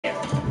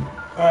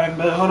Alright,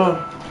 but hold on.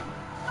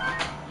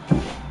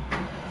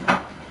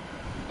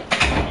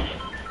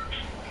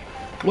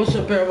 What's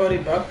up, everybody?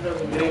 Back with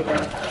another video,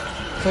 guys.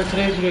 For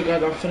today's video,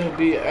 guys, I'm gonna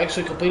be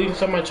actually completing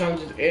some of my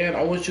challenges, and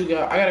I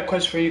got a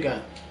question for you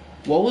guys.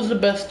 What was the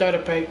best starter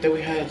pack that we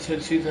had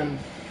since season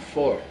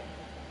 4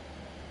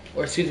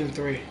 or season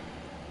 3?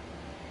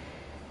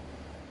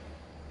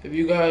 If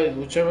you guys,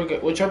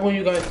 whichever one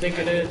you guys think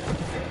it is.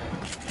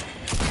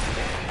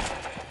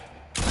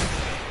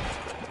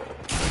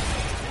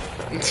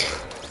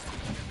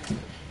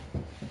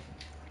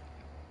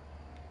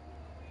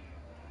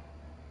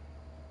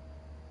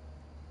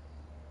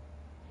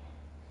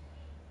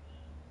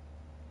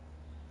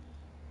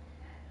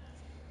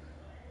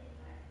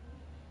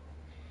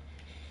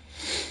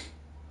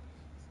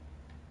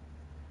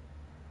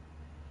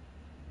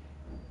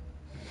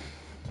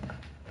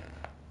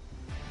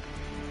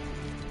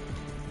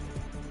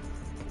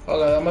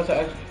 Hold on, I'm about to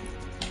ask.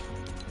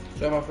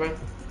 Show my friend.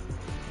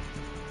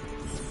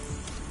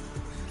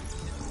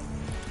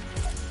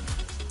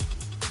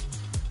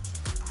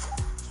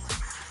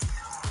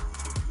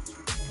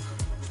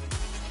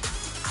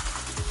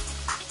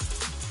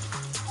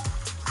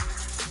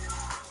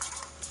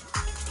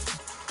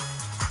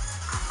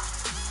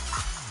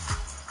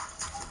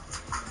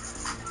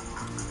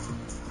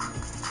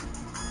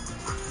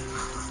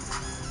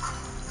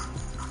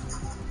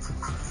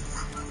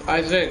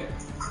 Isaac.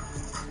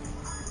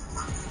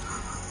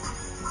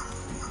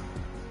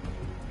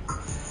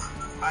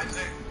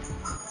 Isaac,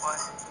 what?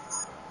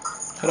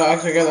 Hold on,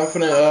 actually, guys, I'm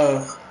finna,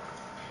 What?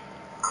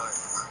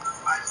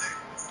 Isaac,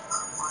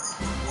 what?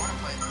 Wanna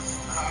play this?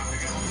 I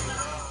figured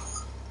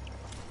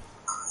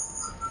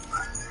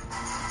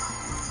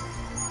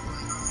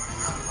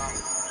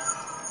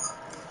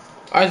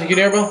Isaac, you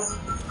there, bro?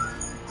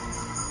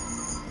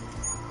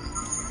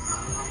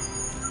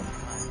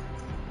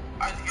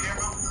 Isaac, you there,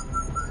 bro?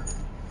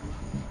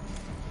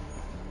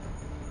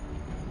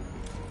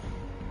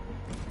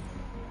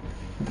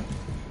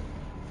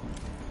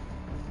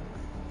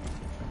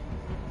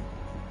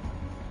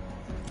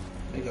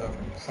 They go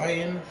from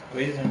fighting,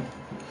 waiting.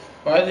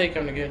 Why did they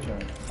come to get you?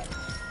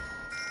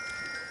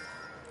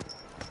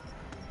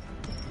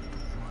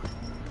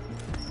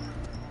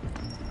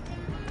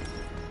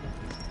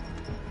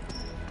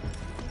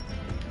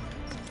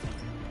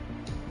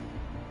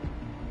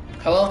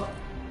 Hello?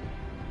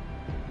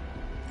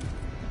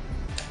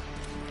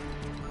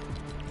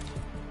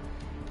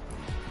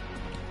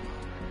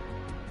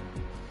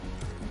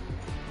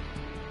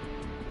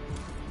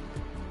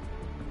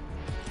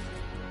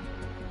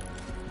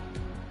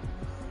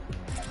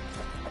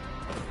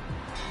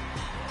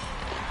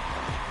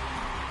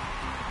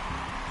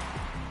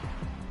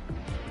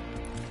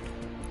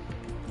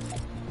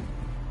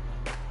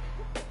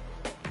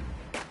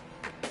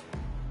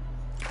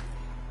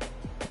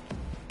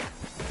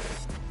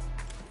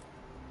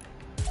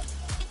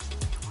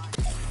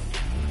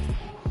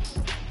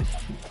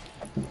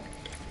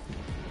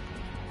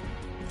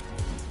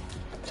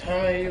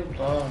 Tell me you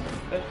blown.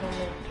 That's how much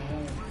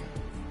time.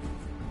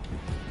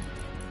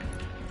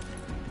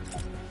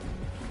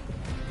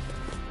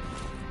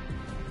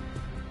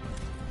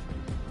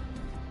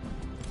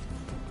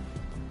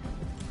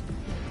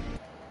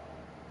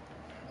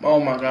 Oh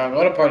my god,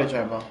 go to party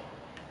chat, bro.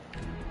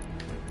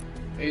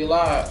 You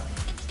live.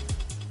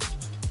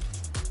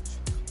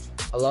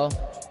 Hello?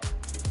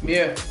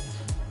 Yeah.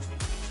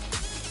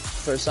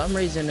 For some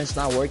reason, it's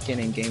not working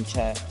in game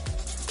chat.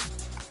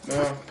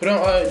 Man, put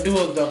on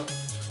duos though.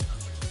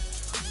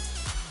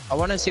 I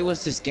want to see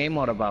what's this game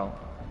mode about.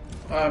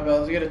 Alright, bro,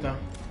 let's get it done.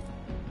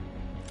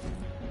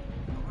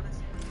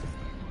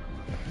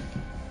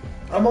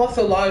 I'm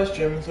also live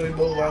streaming, so we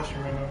both live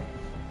streaming right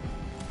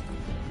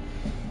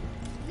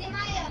now.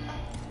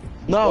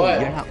 No, What?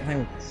 you're not playing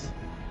with this.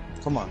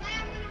 Come on.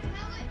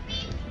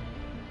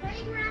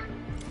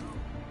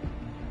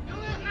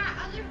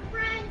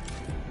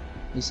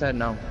 You said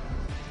no.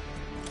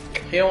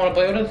 He don't want to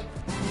play with us?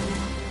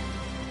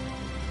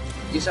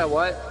 You said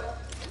what?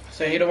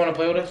 Say he don't want to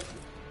play with us?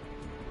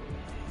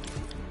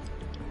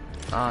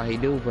 He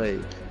do, but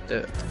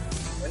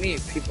we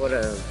need people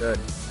that are good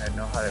and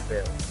know how to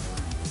build.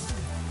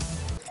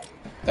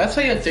 That's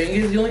how your thing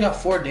is? You only got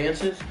 4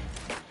 dances?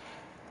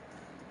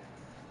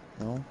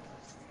 No?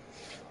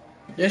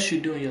 Yes, you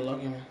do, you're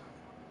lucky, man.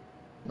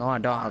 No, I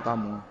don't. I got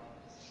more.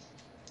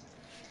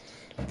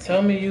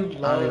 Tell me you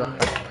love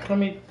me. Tell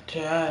me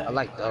Chad. I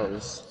like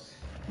those.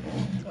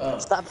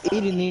 Stop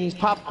eating these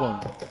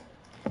popcorn.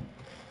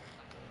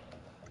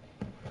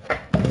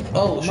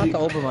 Oh, I'm about to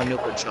open my new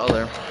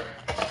controller.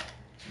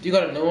 You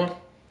got a new one?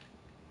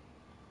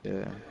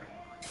 Yeah.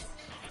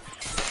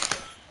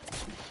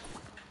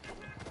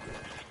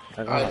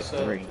 I got Alright, like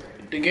so 3.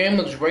 the game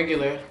looks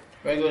regular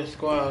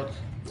squads.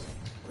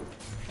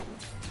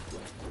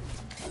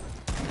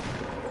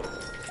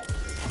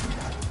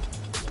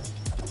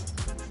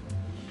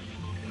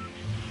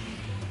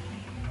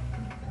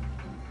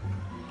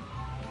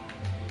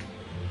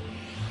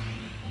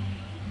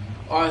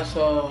 Alright,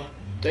 so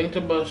think to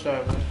bus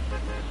driver.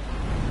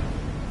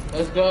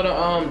 Let's go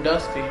to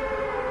Dusty.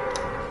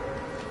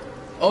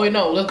 Oh wait,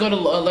 no. Let's go to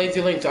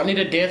Lazy Links. I need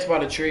to dance by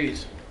the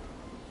trees.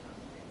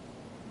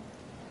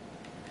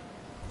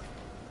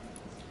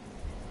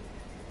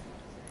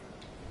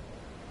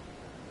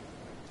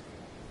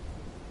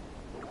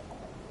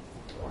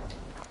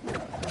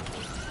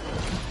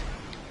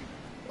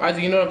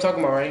 Isaac, you know what I'm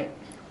talking about, right?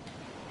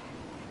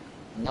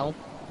 No.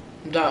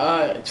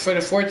 For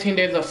the 14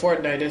 days of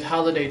Fortnite, there's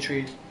holiday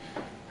trees.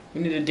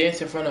 We need to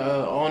dance in front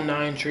of all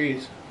 9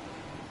 trees.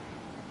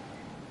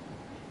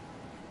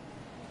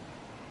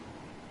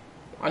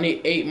 I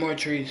need 8 more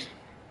trees.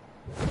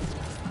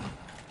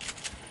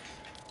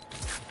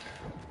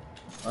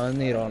 I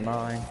need all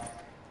 9.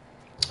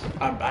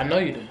 I know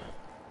you do.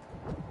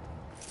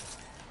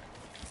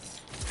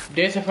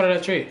 Dance in front of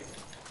that tree.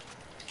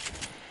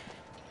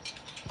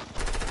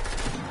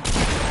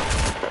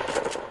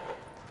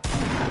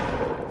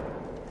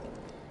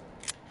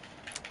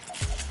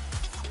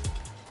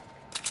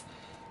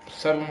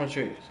 Seven more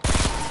trees.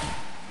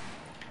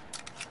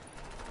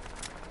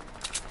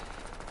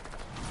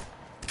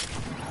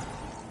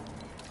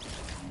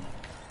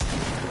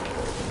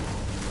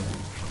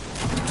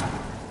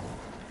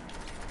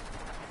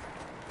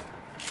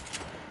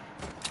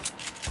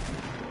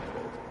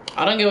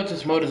 I don't get what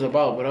this mode is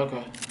about, but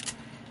okay.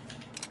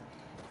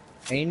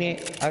 Ain't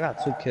it? I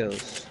got 2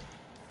 kills.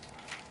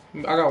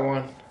 I got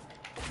 1.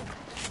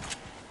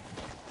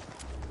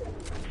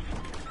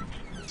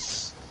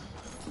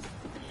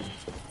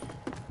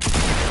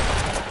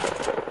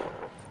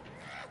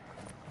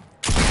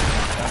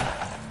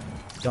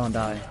 Don't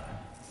die.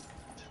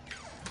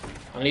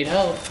 I need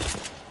help.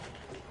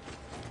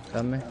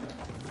 Coming.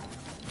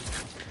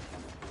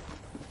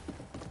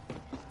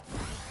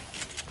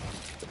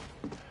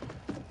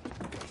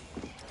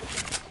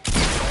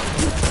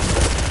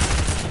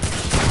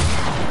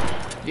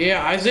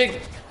 Yeah,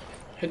 Isaac.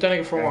 Hit that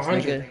nigga for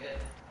 100.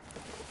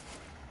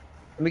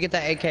 Let me get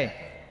that AK.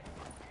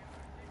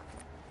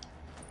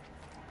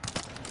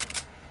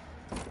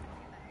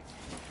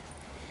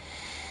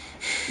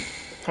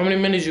 How many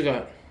minis you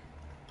got?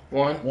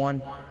 1.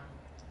 1.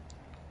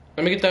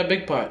 Let me get that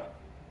big pot.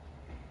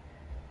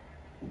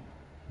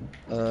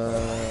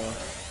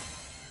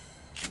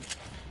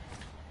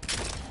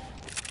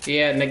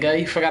 Yeah, nigga,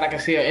 you forgot I can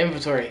see your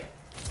inventory.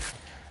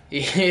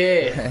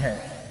 Yeah.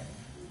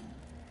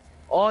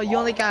 Oh, you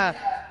only can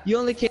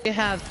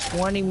have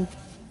 20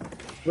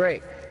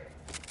 brick.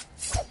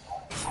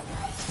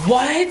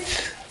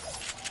 What?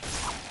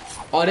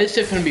 Oh, this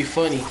shit finna be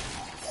funny.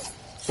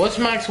 What's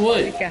max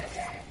wood?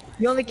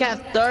 You only can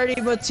have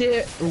 30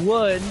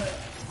 wood.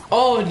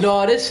 Oh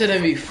no, this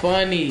shouldn't be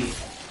funny.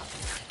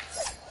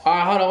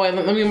 Alright, hold on, wait,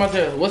 let me get my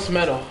turn. What's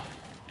metal?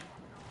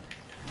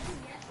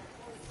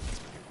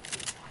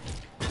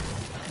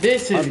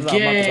 This is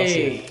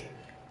gay.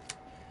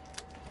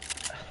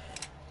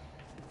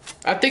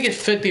 I think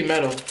it's 50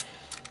 metal.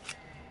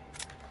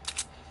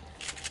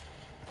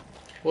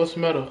 What's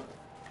metal?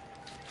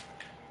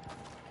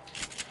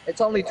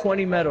 It's only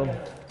 20 metal.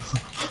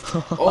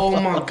 Oh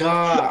my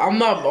god, I'm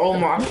not, oh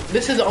my,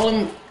 this is the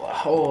only,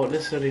 oh,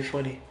 this is gonna be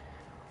funny.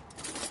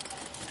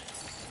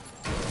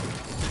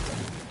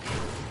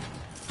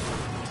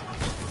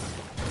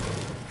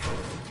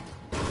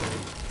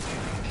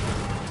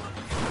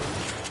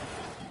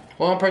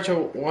 One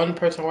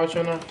person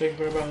watching now. Think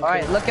about it.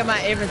 Alright, look at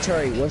my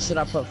inventory. What should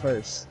I put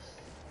first?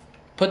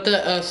 Put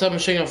the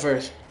submachine gun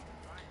first.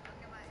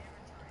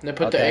 Then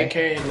put the AK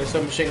in the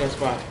submachine gun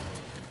spot.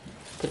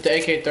 Put the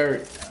AK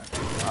third.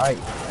 Alright.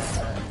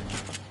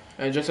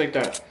 And just like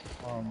that.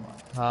 Oh my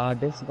god,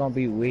 this is gonna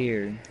be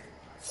weird.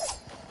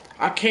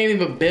 I can't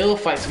even build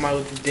fight somebody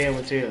with these damn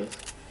materials.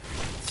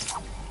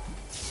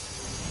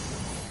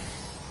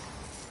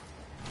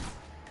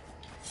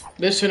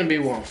 This shouldn't be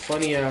one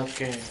funny ass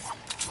game.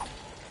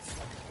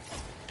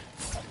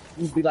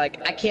 You'd be like,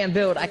 I can't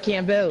build, I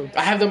can't build.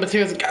 I have the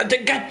materials. God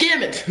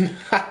damn it!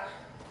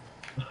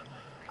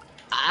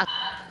 I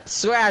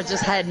swear I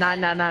just had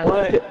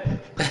 999.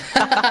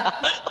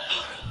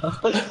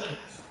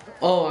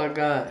 Oh my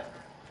god.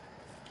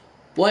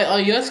 Wait,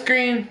 on your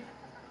screen,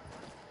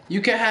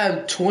 you can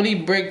have 20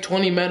 brick,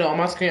 20 metal. On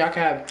my screen, I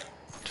can have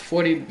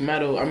 40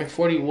 metal. I mean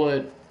 40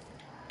 wood,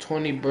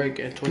 20 brick,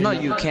 and 20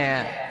 metal. No, you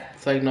can't.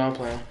 It's like, no, I'm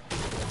playing.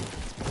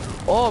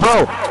 Oh,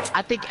 bro,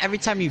 I think every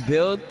time you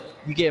build,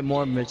 you get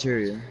more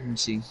material. Let me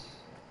see.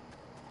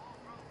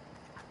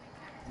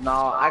 No,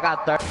 I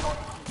got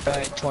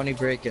 30, 20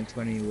 brick and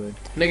 20 wood.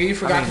 Nigga, you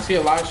forgot to see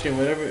a live stream,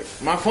 whatever.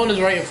 My phone is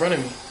right in front of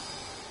me.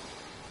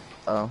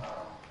 Oh.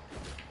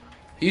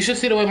 You should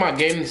see the way my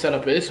gaming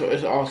setup is.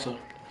 It's awesome.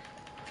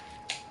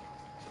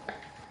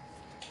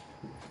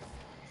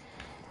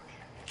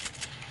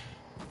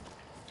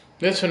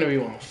 This is gonna be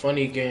one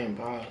funny game,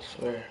 bro, I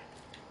swear.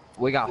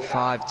 We got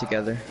 5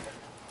 together.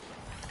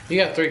 You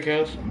got 3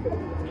 kills.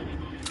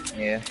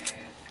 Yeah.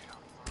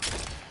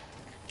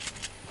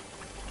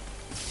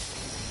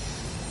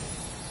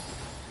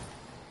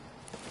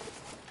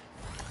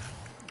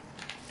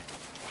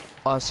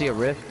 Oh, I see a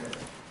rift.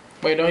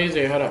 Wait, don't use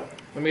it. Hold up.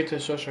 Let me get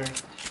this short stream.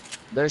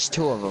 There's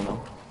 2 of them.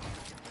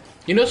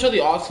 You know what's really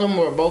awesome?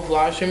 We're both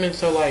live streaming,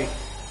 so like,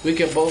 We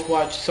can both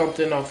watch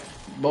something of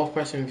both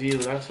person view.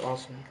 That's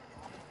awesome.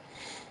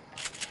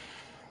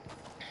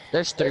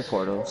 There's 3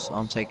 portals.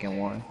 I'm taking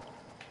one.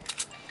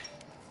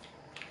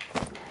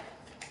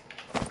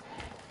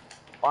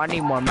 Oh, I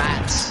need more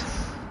mats.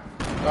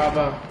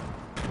 Bravo.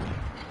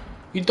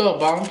 You throw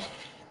bombs?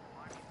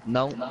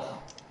 No.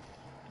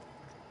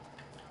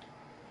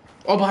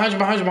 Oh, behind you,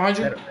 behind you, behind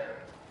you.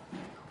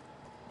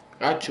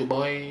 Got you,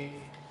 boy.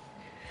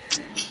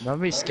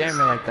 Don't be scaring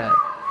me like that.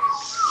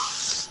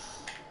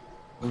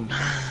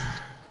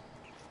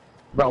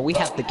 Bro, we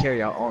have to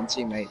carry our own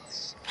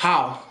teammates.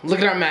 How? Look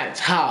at our mats.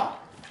 How?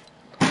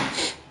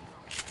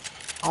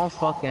 I don't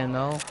fucking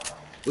know.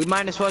 We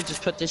might as well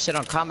just put this shit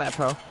on Combat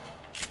Pro.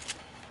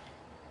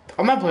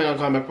 I'm not playing on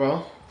Comic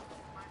Pro.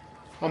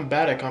 I'm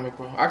bad at Comic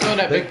Pro. I throw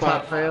that big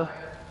pot. For you?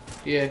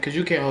 Yeah, cause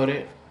you can't hold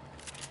it.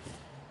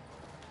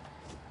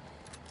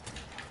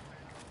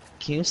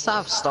 Can you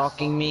stop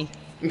stalking me?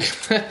 I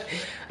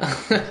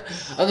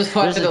just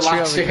watching the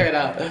lock straight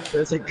out.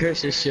 There's a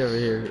Christian shit over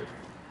here.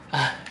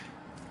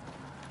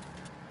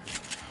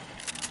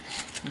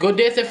 Go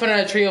dance in front of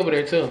that tree over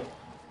there too.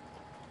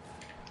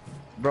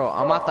 Bro,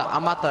 I'm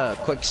about to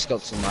quick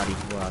scope somebody.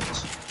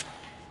 Watch.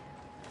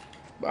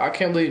 But I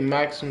can't believe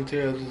Max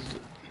Materials is.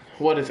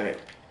 What is that?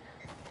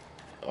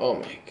 Oh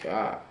my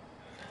god.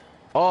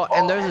 Oh,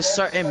 and there's a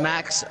certain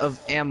max of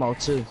ammo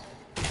too.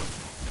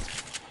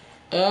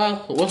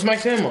 What's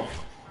Max ammo?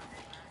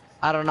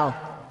 I don't know.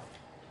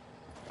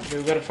 Okay,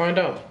 we gotta find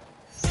out.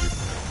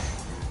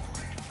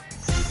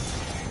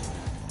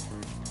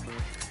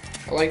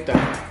 I like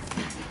that.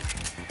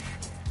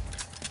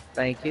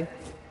 Thank you.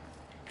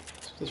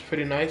 That's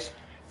pretty nice.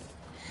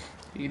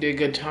 You did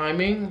good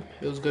timing.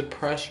 It was good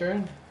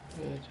pressure.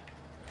 Good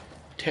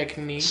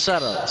technique.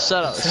 Shut up,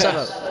 shut up, shut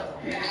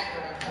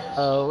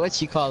up.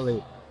 What you call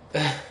it?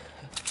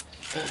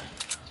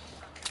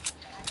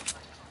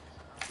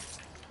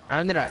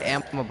 I need an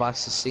ammo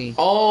box to see.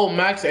 Oh,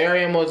 max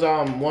area was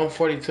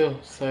 142.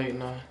 So you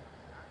know.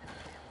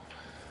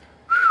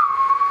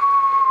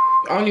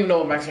 I don't even know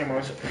what max ammo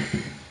is.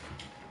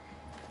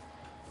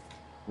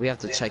 We have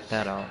to check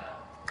that out.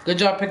 Good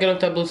job picking up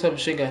that blue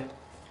submachine gun.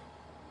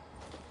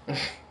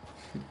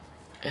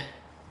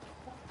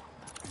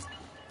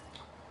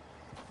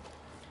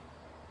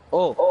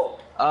 Oh,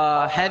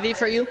 heavy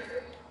for you?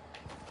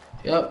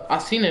 Yep, I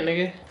seen it,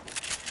 nigga.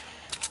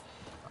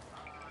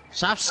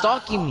 Stop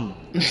stalking me.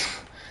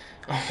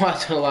 I'm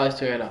watching the live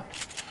stream right now.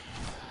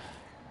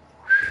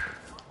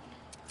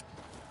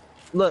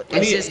 Look,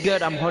 is this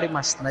good? I'm holding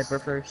my sniper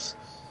first.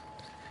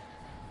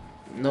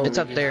 No, It's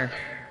up there.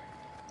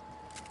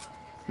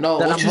 No,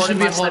 Then what I'm you should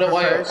be holding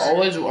my holding, sniper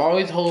first.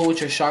 always hold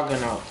with your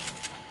shotgun out.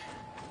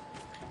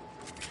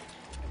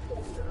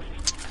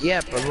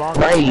 Yeah, for long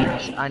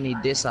range, I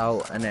need this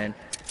out and then.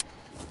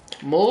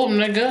 Move,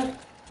 nigga.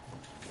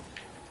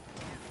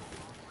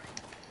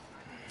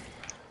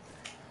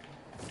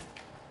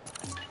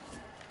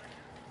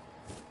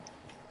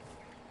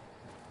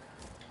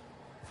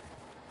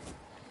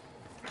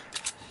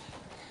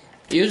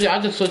 Usually I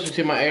just switch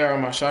between my AR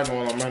and my shotgun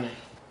while I'm running.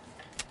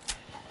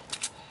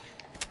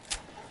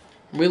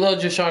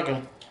 Reload your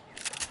shotgun.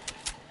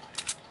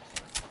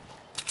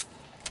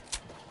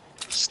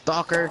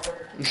 Stalker.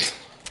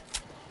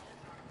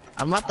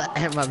 I'm about to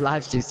end my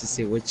live stream to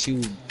see what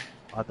you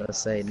about to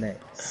say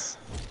next.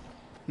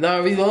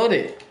 No, reload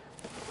it.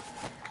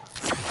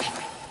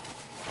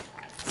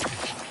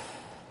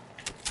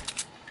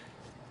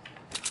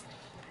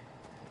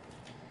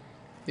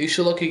 You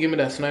should lucky give me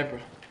that sniper.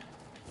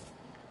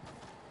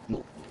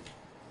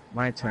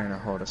 My turn to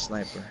hold a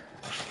sniper.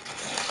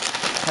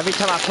 Every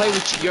time I play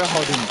with you, you're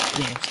holding the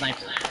damn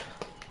sniper.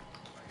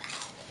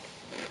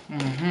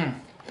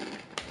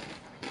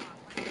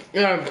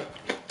 Yeah.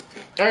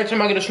 Every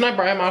time I get a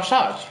sniper, I have my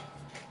shots.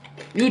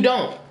 You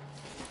don't.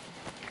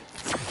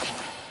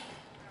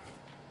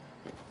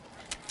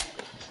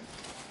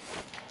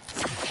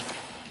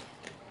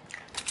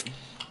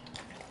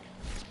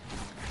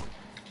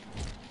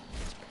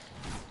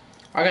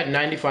 I got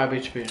 95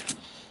 HP.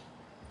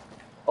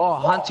 Oh,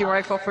 hunting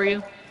rifle for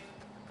you?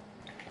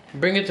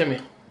 Bring it to me.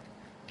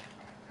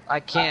 I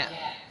can't.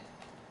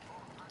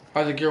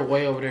 Isaac, you're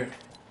way over there.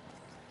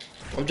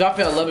 I'm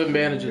dropping 11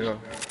 bandages.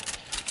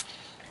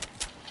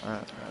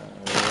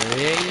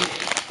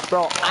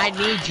 Bro, I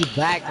need you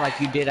back like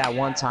you did at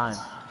one time.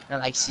 In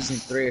like season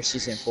 3 or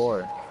season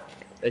 4.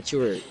 That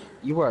you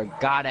were a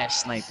god at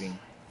sniping.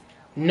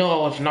 No,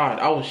 I was not.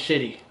 I was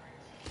shitty.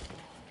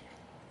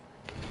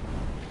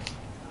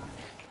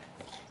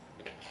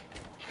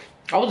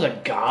 I was a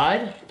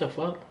god? What the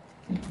fuck?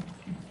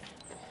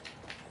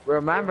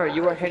 Remember,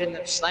 you were hitting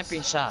them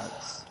sniping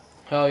shots.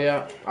 Hell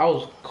yeah. I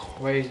was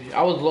crazy.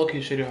 I was low-key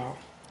shitty out.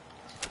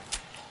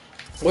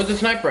 Where's the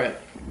sniper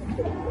at?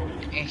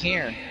 In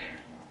here.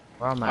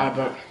 Where am Ah, I?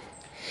 but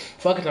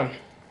fuck it, then.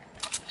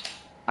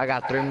 I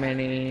got 3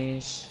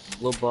 minis,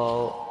 blue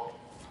bolt.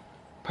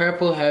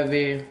 Purple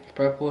heavy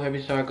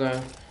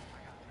shotgun,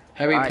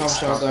 heavy Alright, pump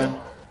stop shotgun,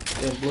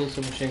 and blue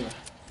submachine gun.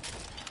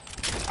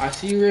 I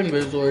see your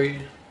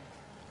inventory.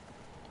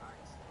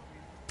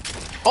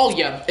 Oh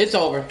yeah, it's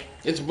over.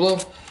 It's blue.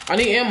 I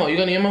need ammo. You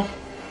got any ammo?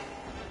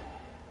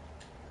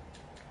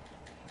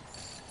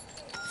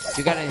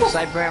 You got any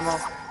sniper ammo?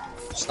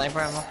 Sniper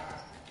ammo?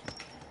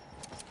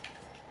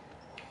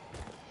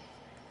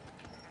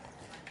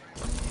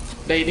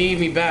 They need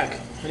me back.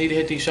 I need to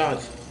hit these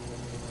shots.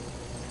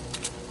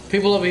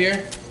 People over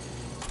here.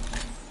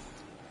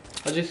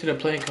 I just see the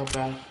plane come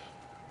past.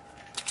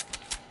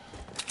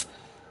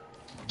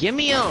 Give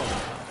me 'em.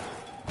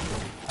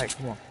 Alright,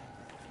 come on.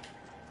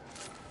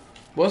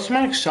 What's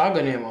my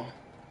shotgun ammo?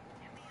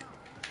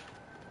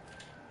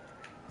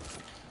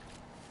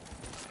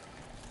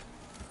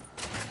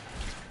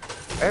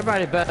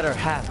 Everybody better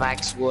have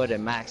max wood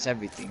and max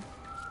everything.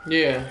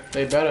 Yeah,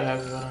 they better have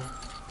it.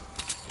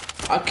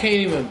 I can't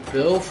even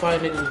build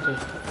 5 niggas with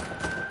this.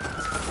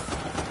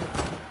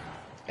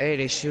 Hey,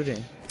 they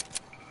shooting.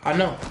 I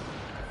know.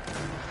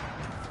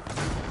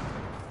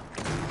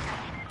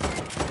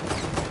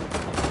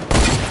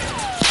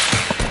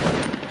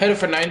 Hit it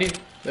for 90.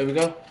 There we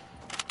go.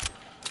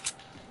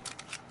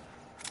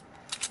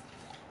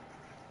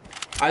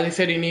 Isaac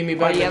said he need me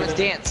back. Oh yeah, let's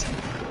dance.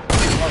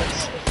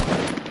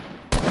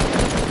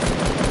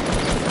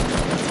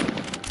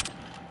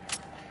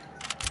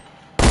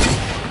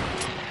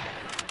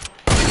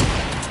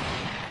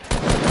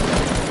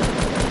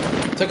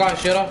 Took our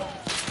shit off.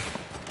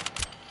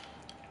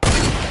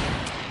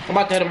 I'm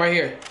about to hit him right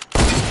here.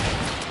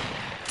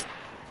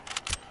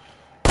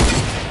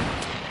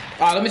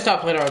 Alright, let me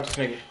stop playing around with this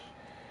nigga.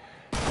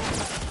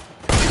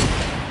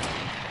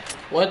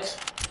 What?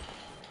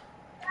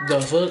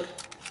 The fuck?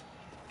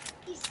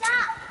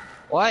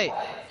 What?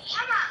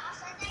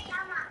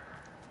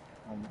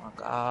 Oh my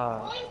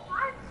god.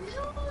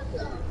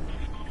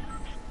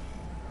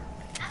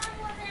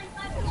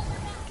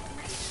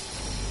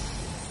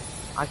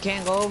 I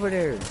can't go over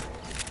there.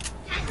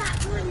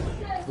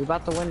 We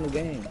about to win the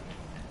game.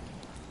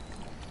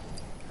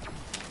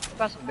 I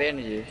got some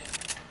bandages.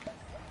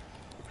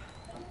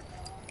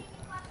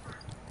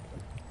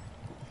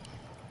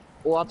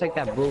 Oh, I'll take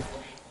that blue.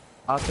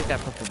 I'll take that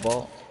purple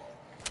ball.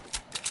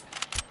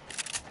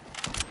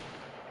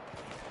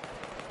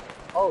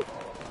 Oh.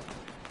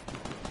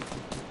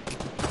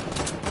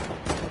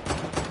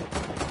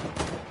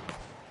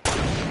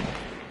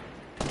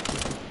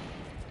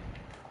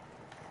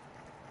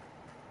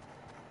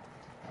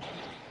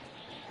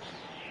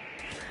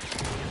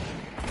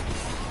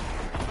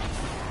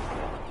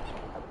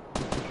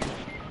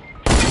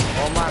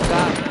 Oh my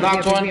god.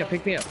 Knocked one.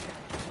 Pick me up.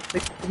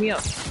 Pick me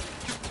up.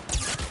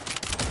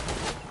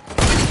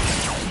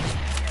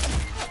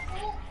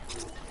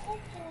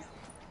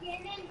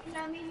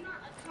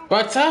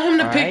 Bro, tell him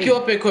to pick Alright. you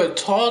up and quit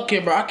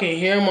talking, bro. I can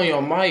hear him on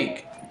your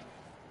mic.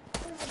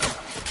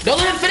 Don't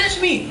let him finish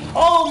me!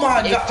 Oh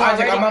my It's god,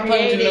 Isaac, I'm not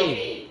playing with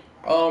already you.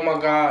 Oh my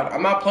god,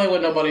 I'm not playing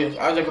with nobody else.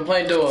 Isaac, I'm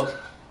playing duos.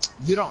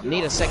 You don't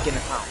need a second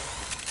account.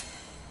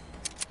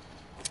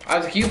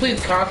 Isaac, can you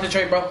please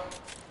concentrate, bro?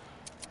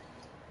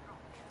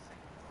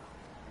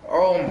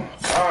 Oh my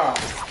god.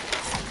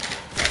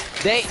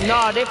 They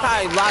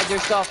probably logged their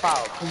stuff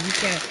out. Cause you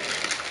can't.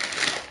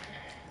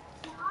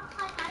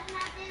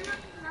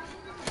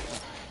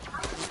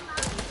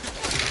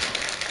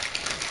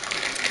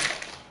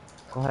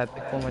 Go ahead,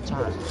 pick one more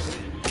time.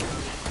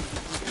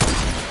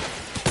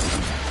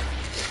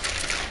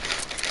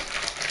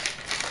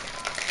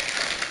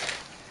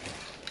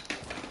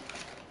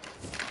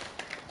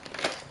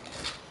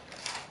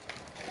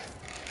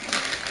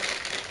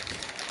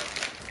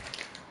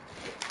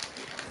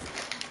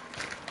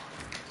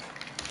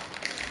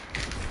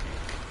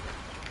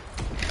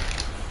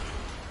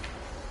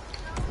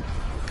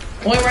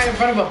 Point right in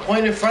front of him.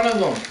 Point in front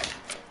of him.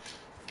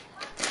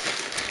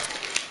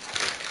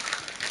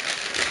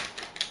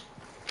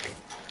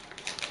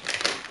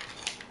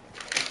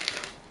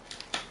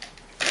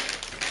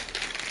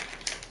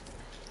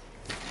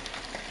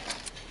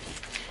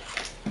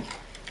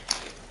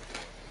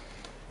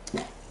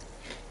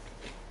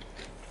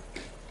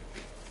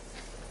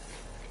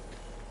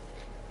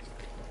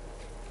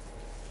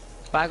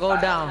 If I go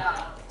down,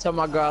 tell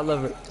my girl I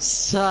love her.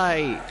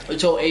 Sight.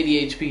 It's your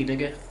ADHP,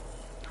 nigga.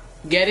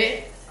 Get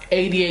it?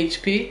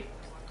 ADHP?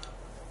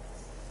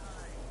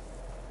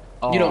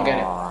 You don't get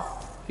it.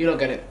 You don't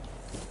get it.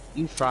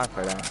 You fry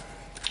for that.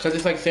 Cause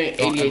it's like saying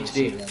Don't ever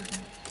say ADHD. that.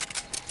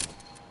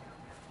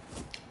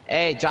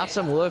 Hey, drop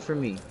some wood for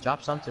me.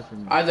 Drop something for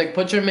me. Isaac,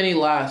 put your mini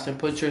last and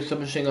put your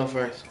submachine gun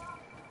first.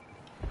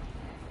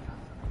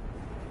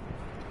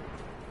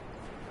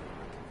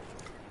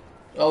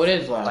 Oh, it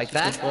is last. Like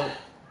that? What the fuck?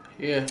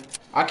 Yeah.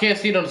 I can't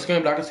see it on the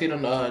screen, but I can see it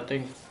on the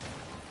thing.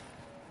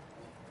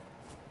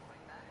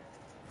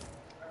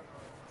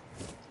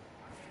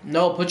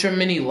 No, put your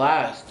mini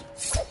last.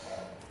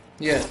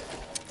 Yeah.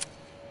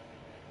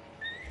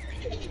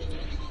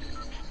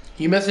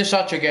 You missed a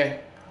shot, you're gay.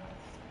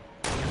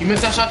 You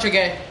missed that shot, you're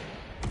gay.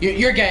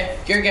 You're gay.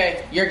 You're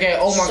gay. You're gay.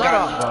 Oh my Shut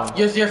god. up,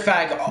 bro. You're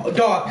fag. Oh,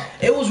 dog.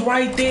 It was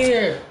right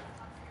there.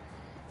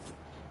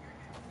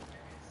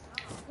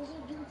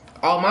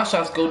 All my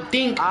shots go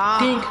dink, Ah.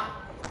 dink.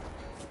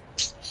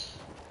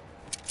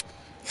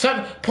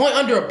 Son, point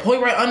under him.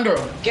 Point right under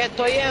him. Que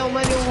estoy en un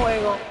medio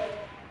juego.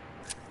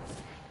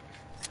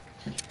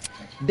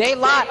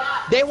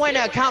 They went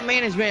to account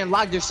management and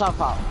logged their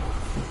stuff out.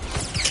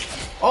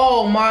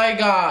 Oh my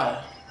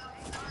god.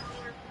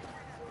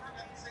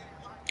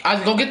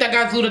 I go get that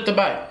guy's loot at the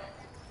back.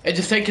 And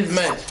just take his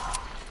meds.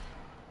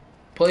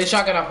 Pull your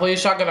shotgun out, pull your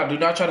shotgun out. Do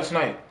not try to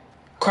snipe.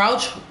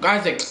 Crouch,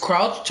 guys,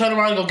 crouch, turn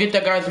around and go get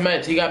that guy's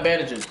meds. He got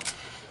bandages.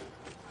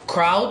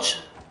 Crouch.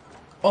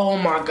 Oh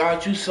my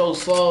god, you so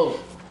slow.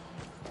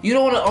 You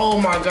don't wanna, oh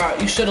my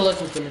god, you should've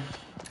listened to me.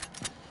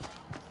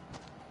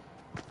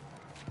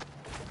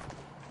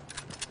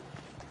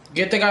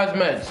 Get the guy's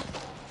meds.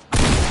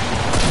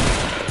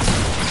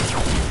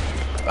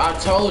 I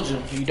told you,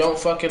 you don't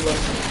fucking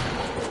listen.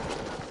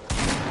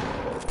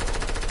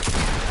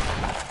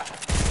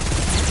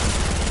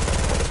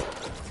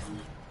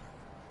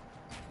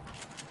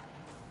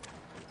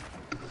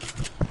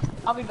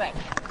 I'll be back.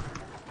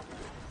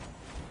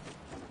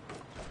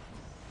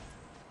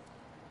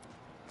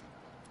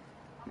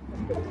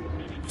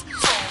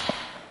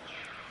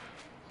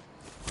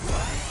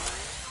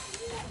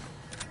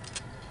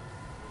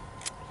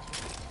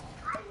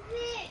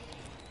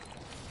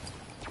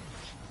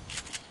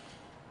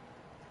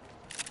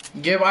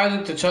 Give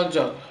Isaac the chug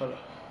jug. Hold on.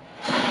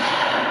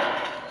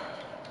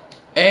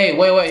 Hey,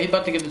 wait, he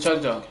about to get the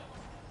chug jug.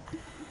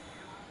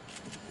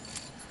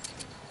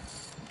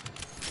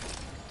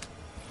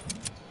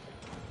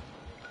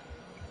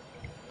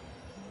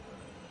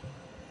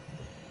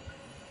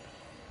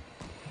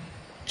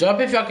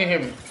 Jump if y'all can hear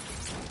me.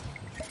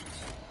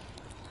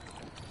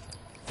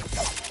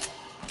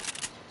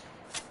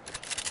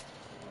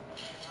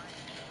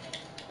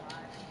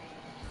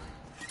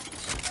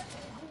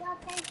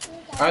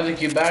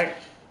 Isaac, you back?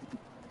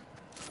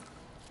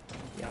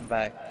 Yeah, I'm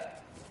back.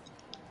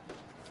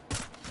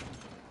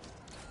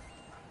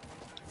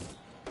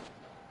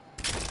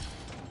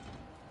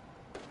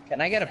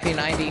 Can I get a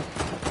P90?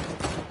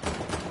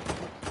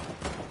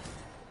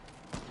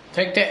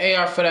 Take that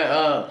AR for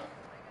that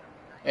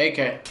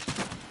AK.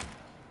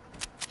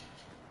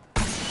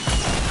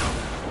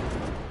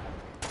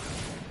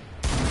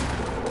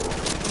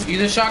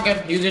 Use a shotgun,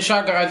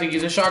 Isaac,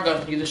 use a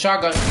shotgun.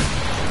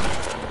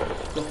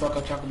 What the fuck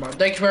I'm talking about.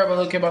 Thank you for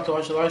everyone who came out to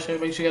watch the live stream.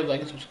 Make sure you guys like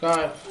and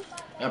subscribe.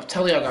 And I'm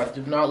telling y'all guys,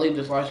 do not leave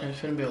this live stream.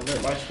 It's gonna be a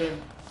lit live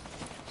stream.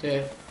 So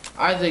yeah.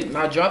 Isaac,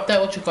 now drop that,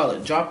 what you call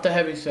it? Drop the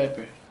heavy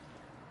sniper.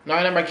 No,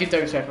 I never keep the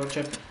heavy sniper, I'm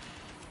tripping.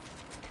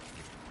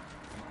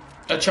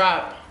 A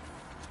trap.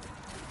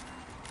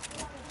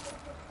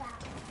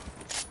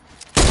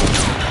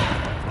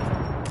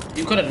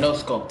 You could have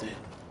no-scoped it.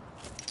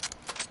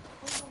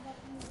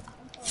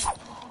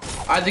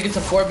 Isaac, it's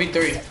a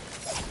 4v3.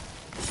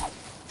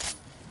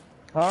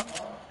 Huh?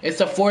 It's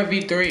a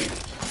 4v3.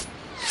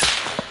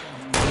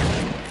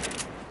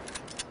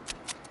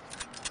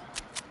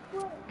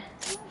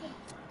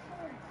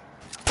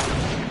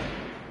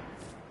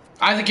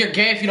 Isaac, you're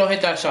gay if you don't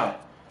hit that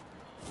shot.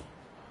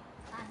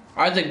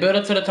 Isaac, build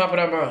up to the top of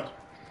that mountain.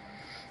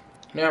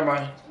 Never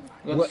mind.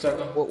 Go to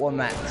circle. What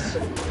max?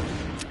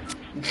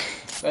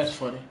 That's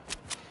funny.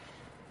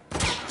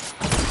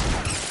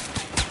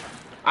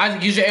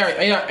 Isaac, use your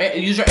AR.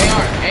 Use your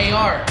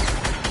AR.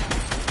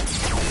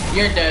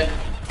 You're dead.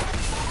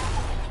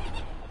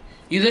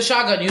 Use a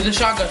shotgun. AR. Use a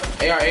shotgun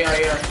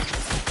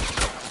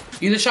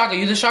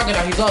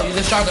now. He's low. Use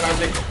a shotgun,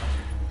 Isaac.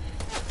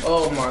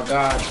 Oh my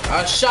god.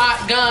 A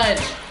shotgun.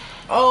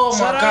 Oh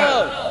my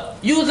god.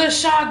 Use a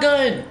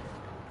shotgun.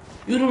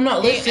 You do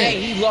not listen.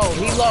 Hey, he's low.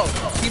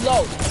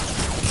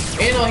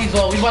 Ain't no he's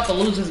low. We about to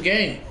lose this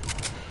game.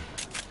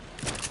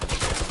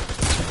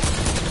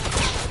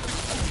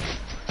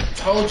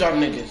 Told y'all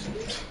niggas.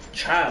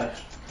 Trash.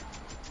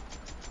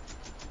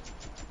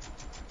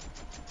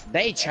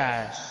 They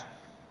trash.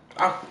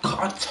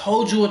 I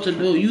told you what to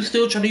do. You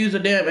still trying to use a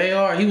damn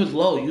AR. He was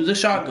low. Use a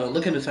shotgun.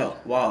 Look at his health.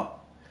 Wow.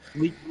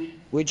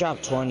 We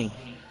dropped 20.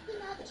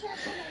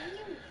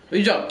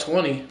 We dropped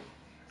 20.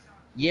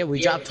 Yeah,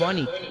 we dropped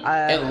 20.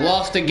 And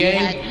lost the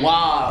game?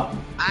 Wow.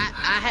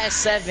 I had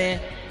 7.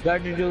 The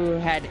other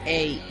dude had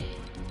 8.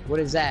 What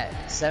is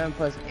that? 7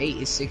 plus 8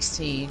 is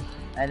 16.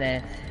 And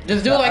then...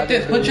 Just do it like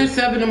this. Put your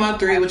 7 in my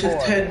 3, which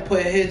is 10.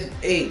 Put his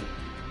 8.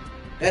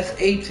 That's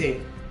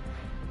 18.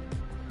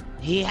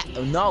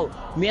 No,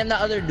 me and the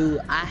other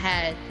dude, I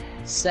had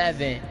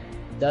 7.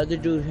 The other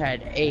dude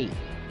had 8.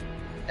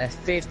 That's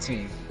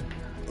 15.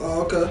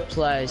 Oh, okay.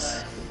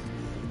 Plus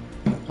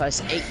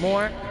 8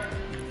 more.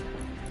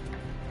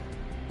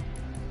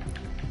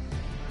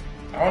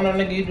 I don't know,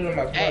 nigga. You doing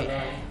my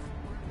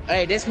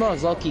Hey, this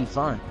mode's low-key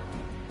fun.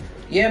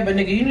 Yeah, but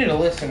nigga, you need to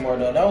listen more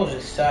though. That was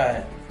just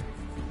sad.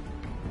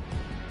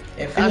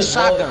 If A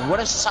shotgun. What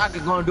is a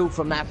shotgun gonna do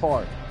from that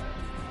far?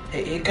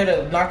 He could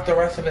have knocked the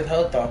rest of his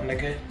health off,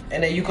 nigga.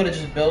 And then you could have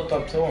just built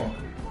up to him.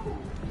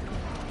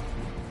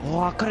 Oh,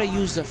 I could have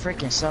used a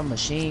freaking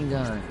submachine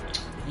gun.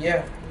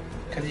 Yeah,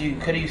 cause you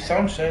could have used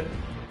some shit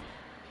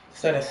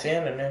instead of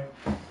sanding them.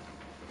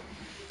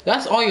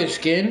 That's all your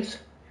skins?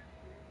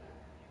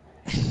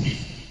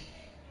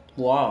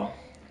 Wow.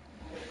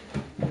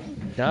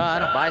 Duh, I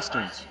don't buy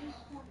skins.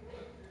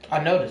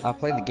 I noticed. I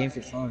play the game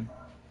for fun.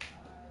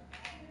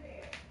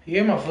 You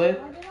hear my foot?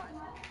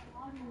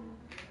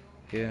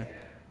 Yeah.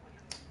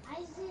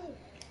 Isaac.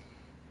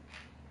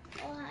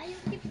 Oh, how you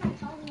keep on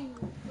calling me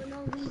for no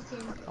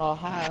reason? Oh,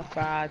 hi,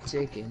 fried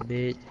chicken,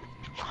 bitch.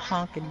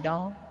 Honkin'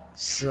 donk.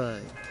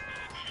 Son.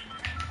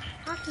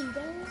 Talking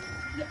dog.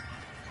 Yeah.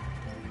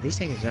 These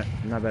things are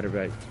not better,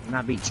 but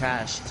not be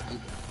trash.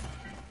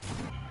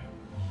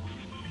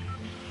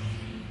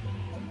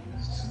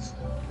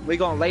 We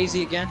going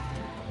lazy again?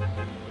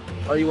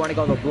 Or you want to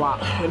go to the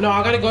block? No,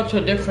 I gotta go to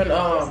a different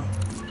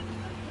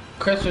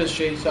Christmas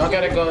tree, so I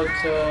gotta go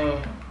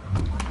to.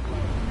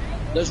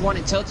 There's one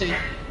in Tilted.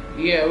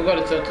 Yeah, we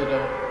gotta Tilted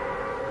though.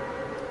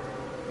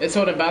 It's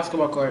on the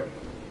basketball court.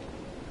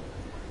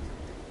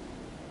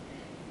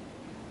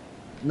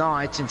 No,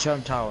 it's in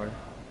Trump Tower.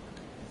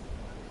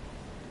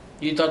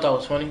 You thought that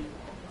was funny?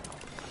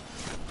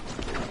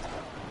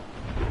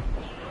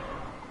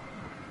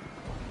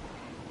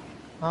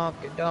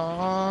 Honky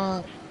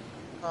donk.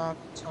 Honky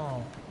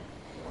tonk.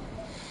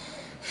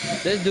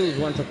 This dude's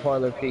went to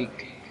Parlor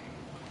Peak.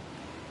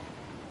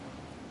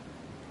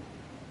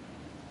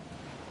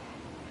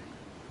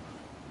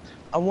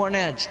 I want to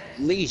at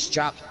least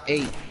drop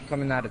 8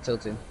 coming out of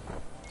Tilted.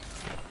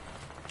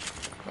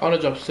 I wanna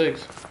drop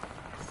 6.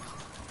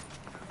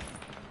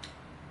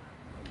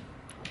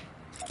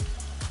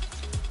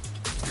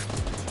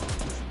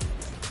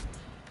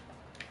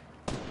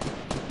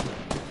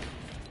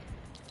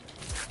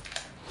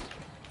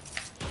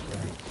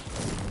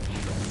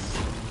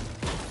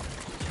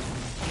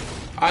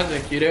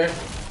 Isaac, you there?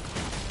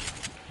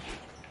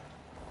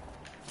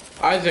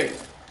 Isaac.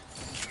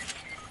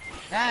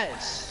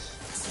 Yes.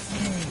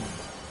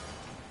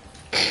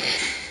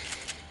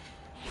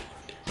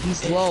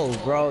 He's low,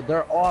 bro.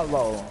 They're all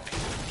low.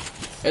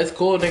 It's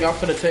cool, nigga. I'm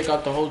finna take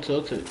out the whole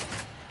Tilted.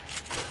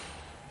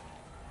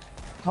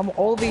 Come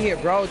over here,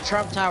 bro.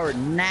 Trump Tower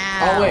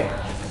now. Oh, wait.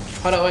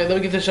 Hold on, wait. Let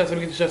me get the shots. Let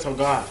me get the shots. I'm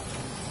God.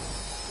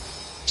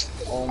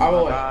 Oh I my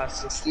will wait. god.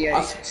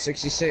 68,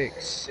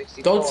 66,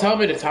 64. Don't tell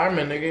me the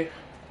timer, nigga.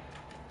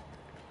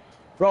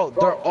 Bro,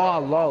 they're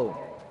all low.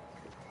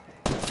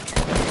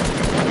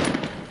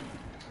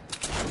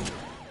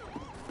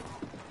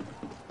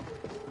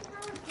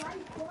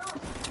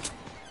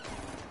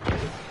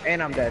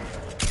 And I'm dead.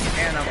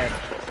 And I'm dead.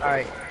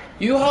 Alright.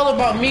 You holler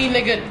about me,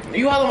 nigga.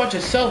 You holler about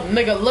yourself,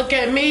 nigga. Look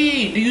at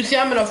me. Do you see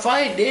I'm in a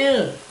fight?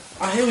 Damn.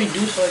 I hear we do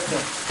so like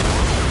that.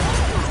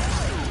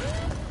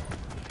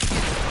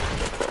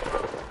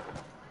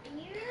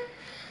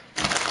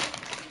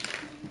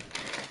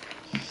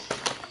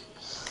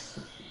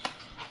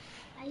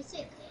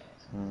 Isaac.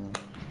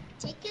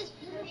 Take this.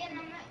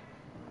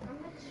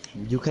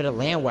 You could have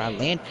landed where I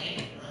landed.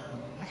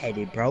 I had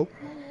it, bro.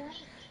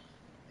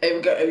 Hey,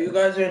 if you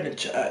guys are in the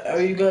chat,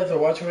 if you guys are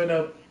watching right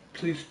now,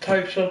 please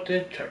type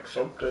something, check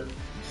something.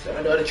 So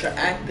I know that you're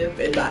active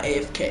and not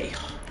AFK.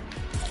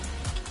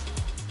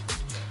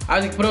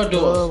 Isaac, put on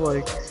duos.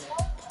 my.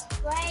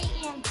 Right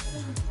and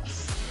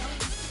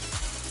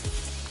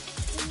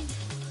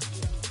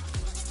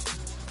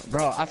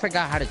Bro, I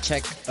forgot how to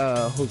check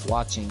who's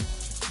watching.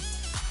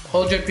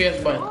 Hold your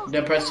PS button,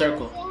 then press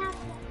circle.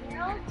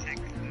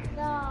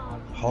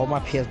 Hold my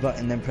PS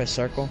button, then press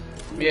circle.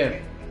 Yeah.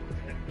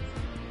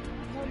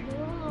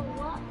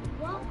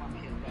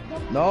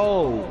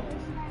 No.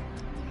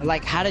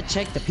 Like how to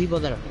check the people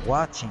that are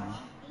watching.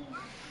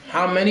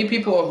 How many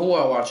people or who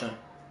are watching?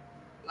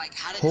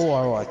 Who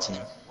are watching?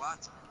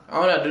 I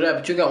don't know how to do that,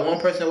 but you got one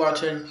person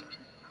watching,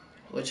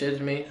 which is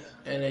me,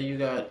 and then you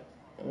got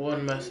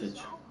one message,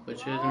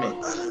 which is me.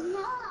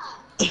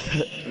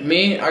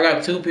 Me, I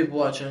got 2 people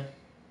watching.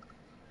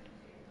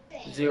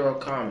 0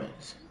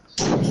 comments.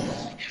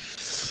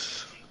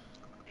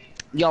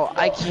 Yo,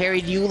 I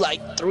carried you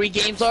like 3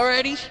 games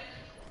already?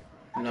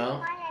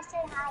 No?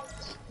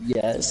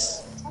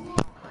 Yes.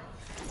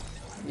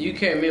 You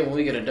can't mean when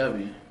we get a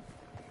W.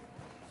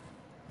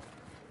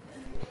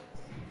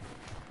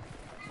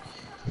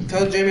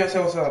 Tell Jamie I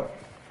said what's up.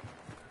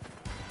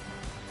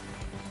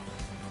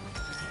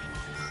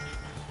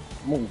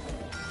 Move.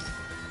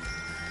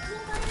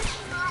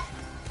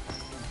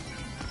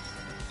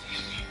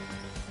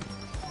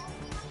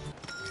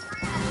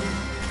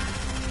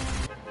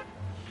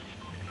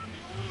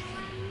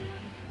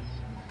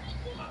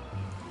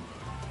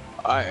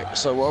 Alright,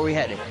 so where are we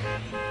headed?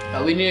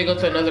 We need to go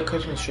to another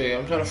Christmas tree.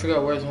 I'm trying to figure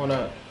out where's one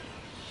at.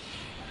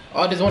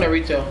 Oh, there's one at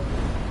retail.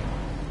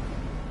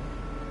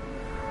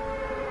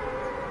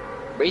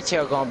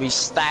 Retail gonna be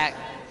stacked.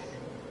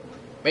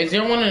 Is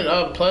there one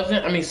in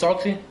Pleasant? I mean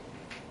Salty?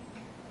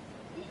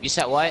 You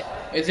said what?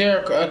 Is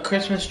there a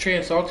Christmas tree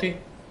in Salty?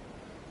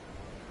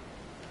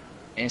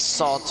 And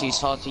salty,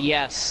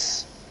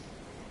 yes.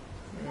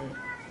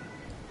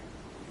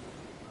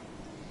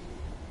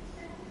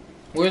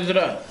 Where's it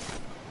at?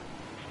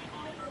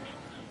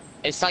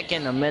 It's like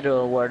in the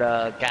middle where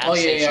the gas Oh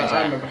yeah, station's yeah,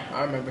 at.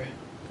 I remember.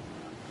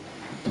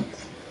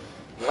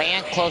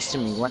 Land close to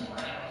me. Land.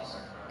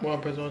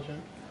 One person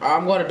watching.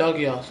 I'm going to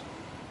Dougie's house.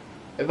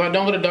 If I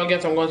don't go to Dougie's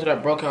house, I'm going to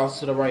that broke house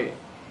to the right.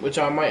 which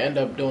I might end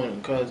up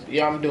doing, cause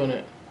yeah, I'm doing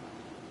it.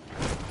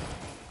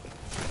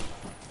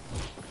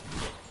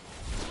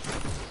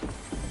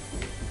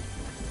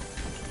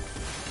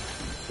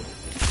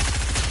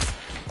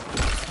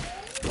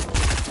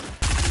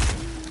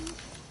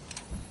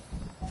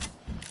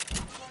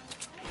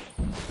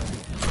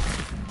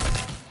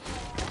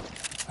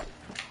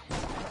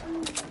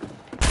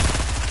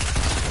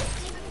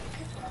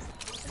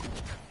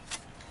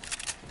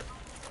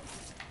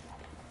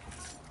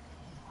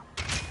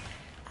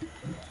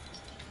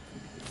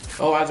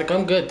 Oh, Isaac,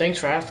 I'm good. Thanks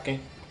for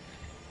asking.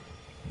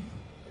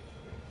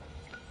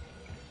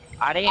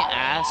 I didn't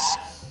ask.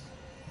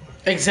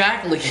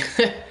 Exactly.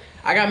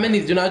 I got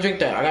minis. Do not drink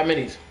that. I got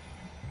minis.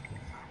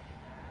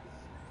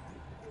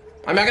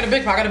 I mean, I got a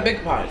big pot. I got a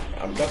big pot.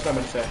 That's not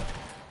what I said.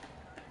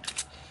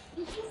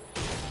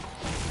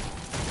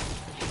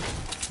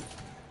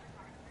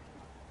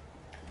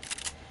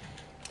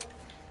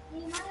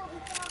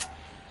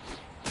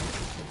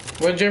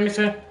 What did Jeremy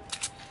say?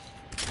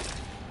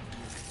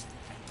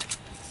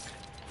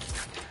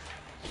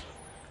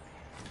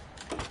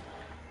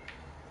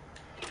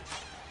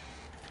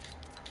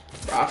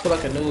 I feel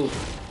like a noob.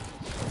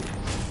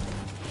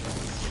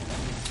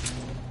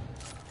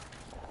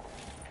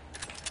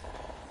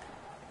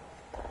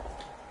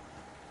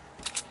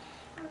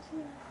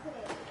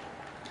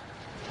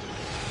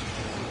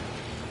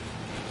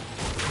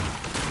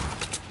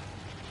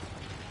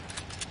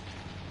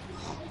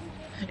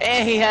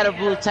 And he had a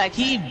blue tack.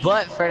 He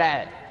butt for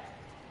that.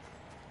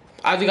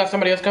 Isaac, got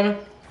somebody else coming?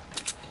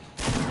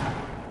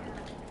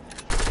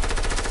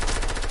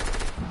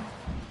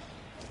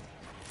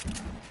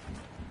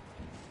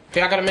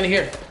 Okay, I got a mini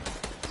here.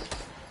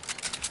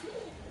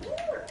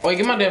 Oh, you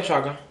get my damn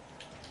shotgun.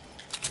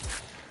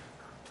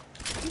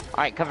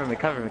 Alright, cover me,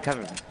 cover me,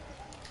 cover me.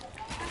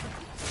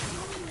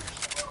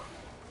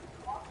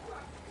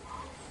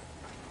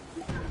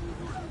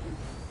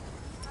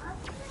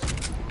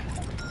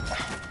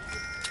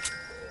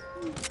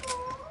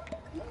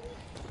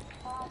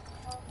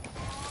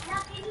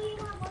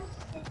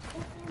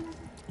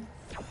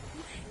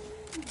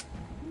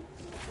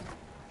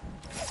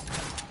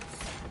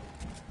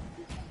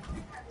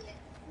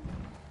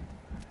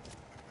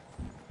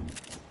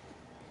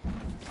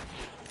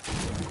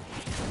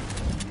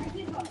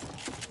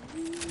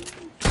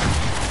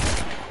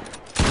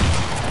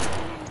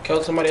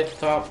 Kill somebody at the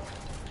top.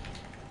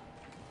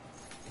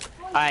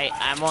 Alright,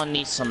 I'm gonna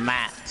need some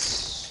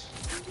mats.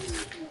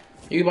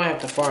 You might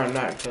have to farm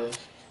that, cause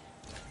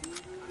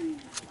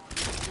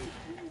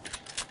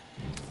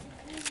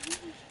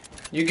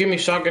you give me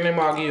shotgun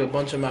ammo, I'll give you a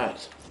bunch of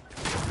mats.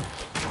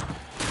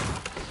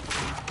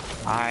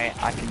 Alright,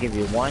 I can give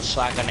you one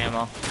shotgun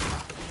ammo.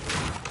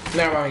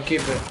 Never mind, keep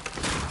it.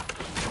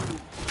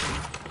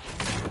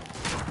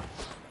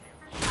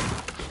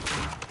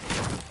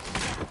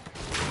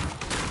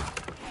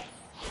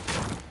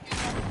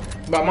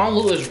 But my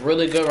loot is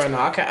really good right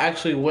now. I can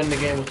actually win the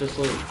game with this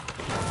loot.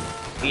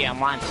 Yeah,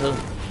 mine too.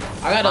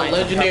 I got a Mine's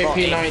legendary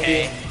purple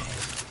P90,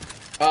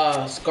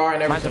 AK. Scar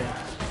and everything.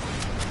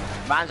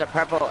 Mine's a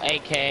purple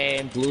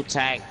AK, blue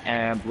tack,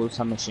 and blue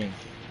submachine.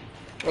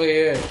 Oh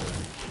yeah.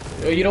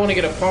 You don't want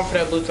to get a pump for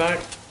that blue tack?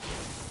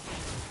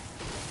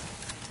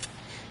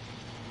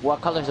 What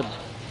color's a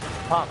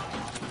pump?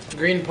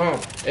 Green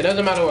pump. It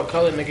doesn't matter what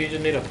color, nigga. You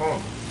just need a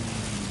pump.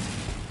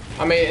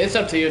 I mean, it's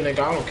up to you, nigga.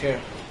 I don't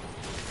care.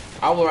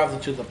 I would rather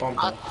choose a pump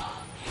though.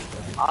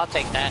 I'll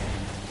take that.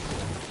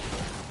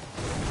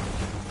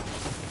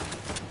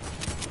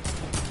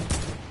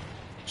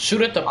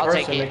 Shoot at the I'll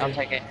person, take it. nigga. I'll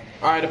take it.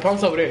 Alright, the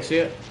pump's over there. See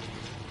it?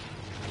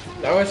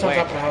 That was on Where?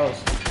 top of the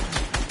house.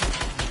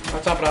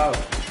 On top of the house.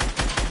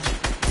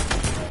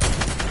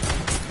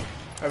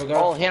 There we go.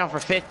 Oh, hit him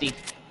for 50.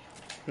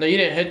 No, you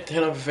didn't hit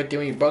him for 50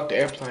 when you broke the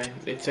airplane.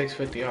 It takes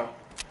 50 off.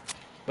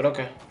 But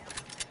okay.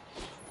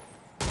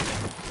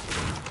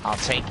 I'll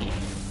take it.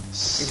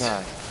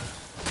 Sorry.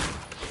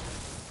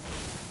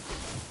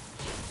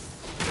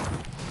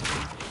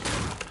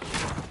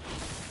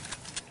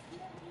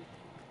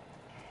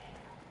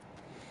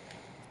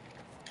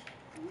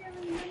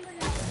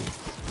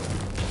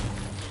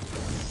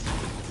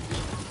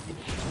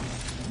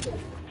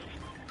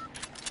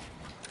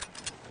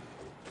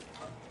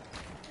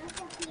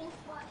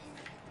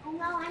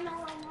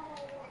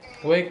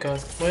 Wake up,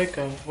 wake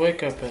up,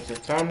 wake up. It's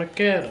time to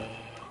get up.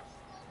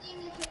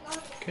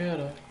 Get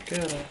up,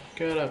 get up,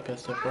 get up.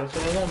 It's the first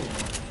of the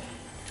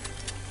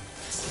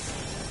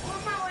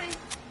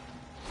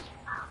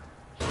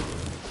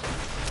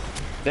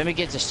Let me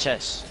get this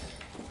chest.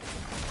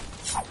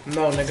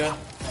 No, nigga.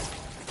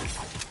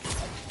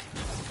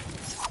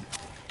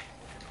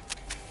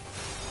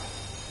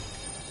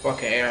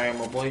 Okay, air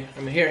ammo, boy.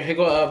 I mean, here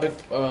go, big,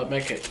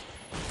 make it.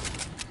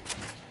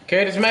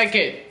 Carry this make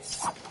it.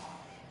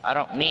 I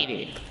don't need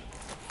it.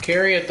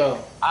 Carry it though.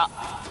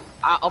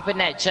 I opened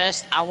that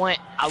chest. I went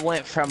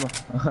from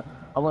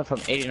I went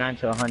from 89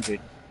 to 100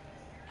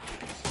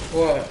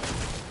 What?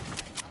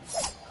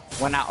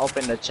 when I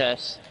opened the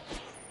chest.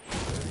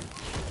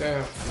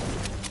 Damn.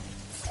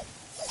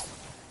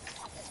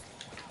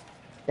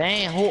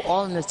 Dang, who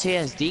all in the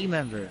TSD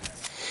member?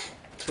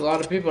 It's a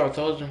lot of people, I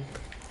told you.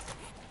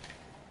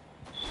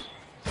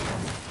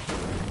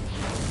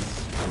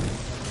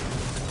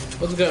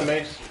 What's good,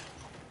 Mace?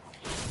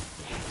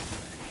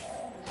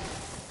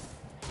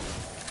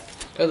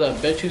 That's a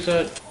bitch you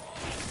said?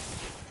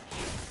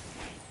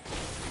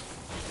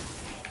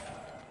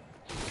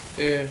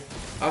 Yeah,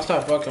 I'll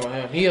stop fucking with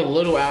him. He a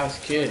little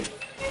ass kid.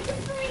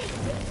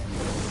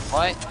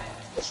 What?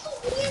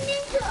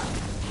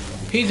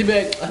 He's a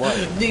big. What?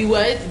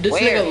 What? This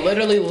Where? nigga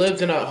literally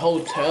lives in a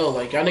hotel.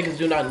 Like, y'all niggas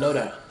do not know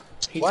that.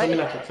 He What? told me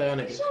not to tell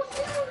niggas.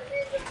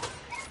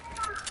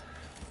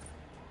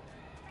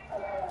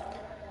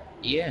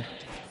 Yeah.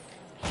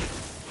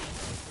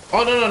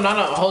 Oh, no, not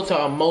a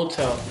hotel, a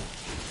motel.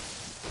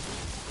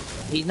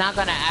 He's not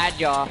gonna add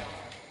y'all.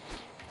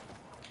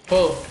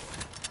 Who?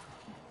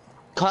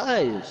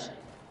 Cause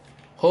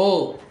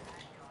Who?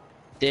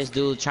 this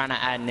dude trying to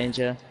add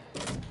Ninja.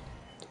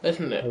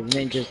 Listen to Cause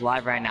Ninja's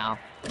live right now.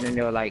 And then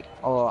they were like,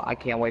 oh, I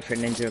can't wait for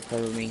Ninja to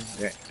play with me.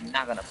 They're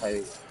not gonna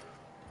play with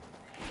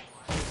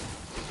you.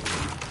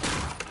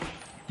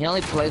 He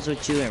only plays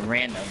with you in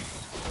random.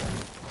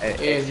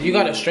 Yeah, you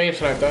got a stream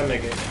snipe that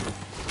nigga.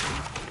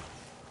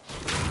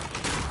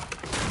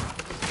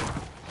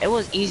 It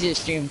was easy to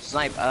stream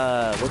snipe,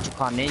 what you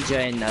call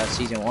Ninja in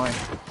season 1.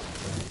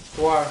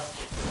 Why?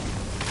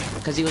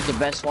 Cause he was the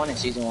best one in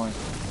season 1.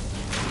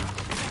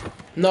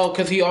 No,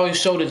 cause he always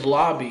showed his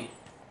lobby.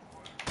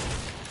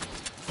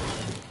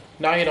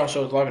 Now he don't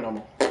show his lobby no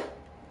more.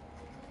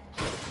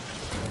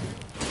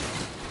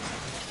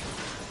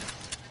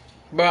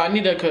 But I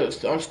need that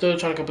cause I'm still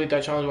trying to complete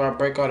that challenge where I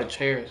break all the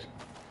chairs.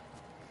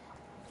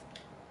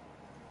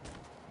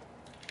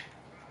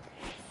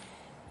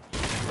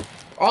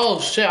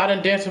 Oh shit, I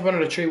didn't dance in front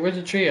of the tree. Where's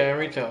the tree at in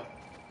retail?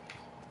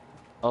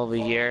 Over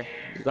here,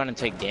 you're gonna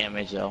take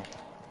damage though.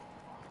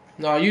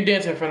 No, you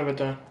dance in front of it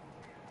then.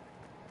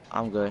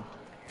 I'm good.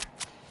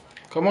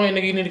 Come on,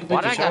 nigga, you need to complete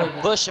Why do the I got challenge.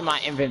 a bush in my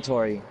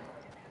inventory?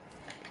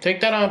 Take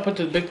that out and put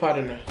the big pot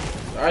in there.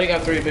 I already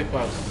got 3 big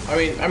pots.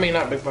 I mean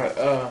not big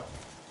pot,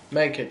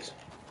 med kits.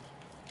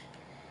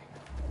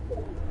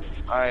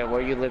 Alright,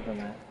 where you living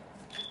at?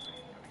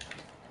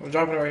 I'm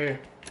dropping it right here.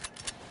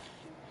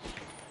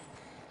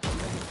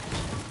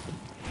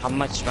 How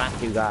much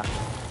math you got?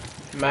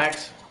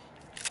 Max.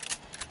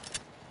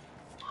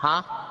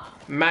 Huh?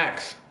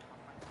 Max.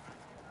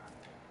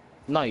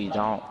 No, you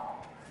don't.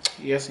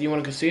 Yes, you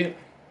wanna see it?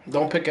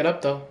 Don't pick it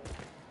up though.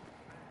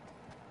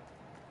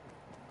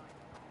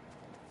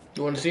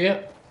 You wanna see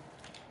it?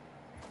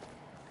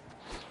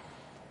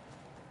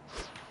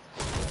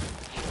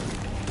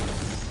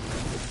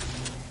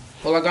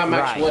 Well, I got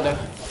max Right. wood.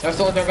 That's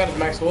the only thing I got is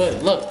max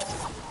wood. Look.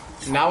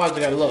 Now I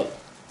just gotta look.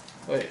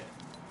 Wait.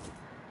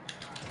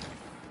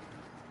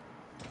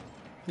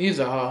 These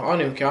are I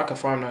don't even care. I can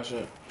farm that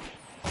shit.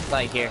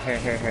 Like here.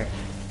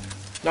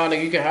 No,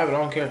 nigga, you can have it. I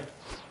don't care.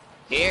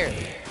 Here.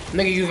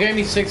 Nigga, you gave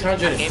me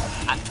 600.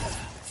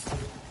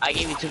 I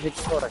gave you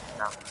 254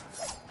 now.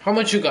 How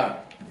much you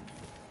got?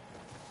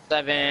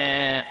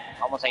 7,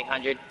 almost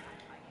 800.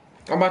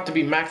 I'm about to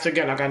be max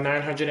again. I got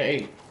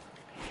 908.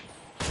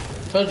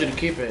 Told you to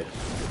keep it.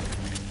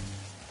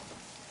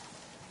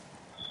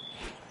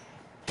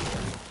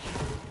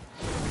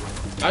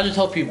 I just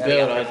hope you Yeah,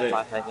 build, yeah, Isaac.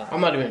 5 seconds. I'm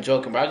not even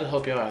joking, but I just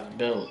hope your ass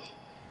build.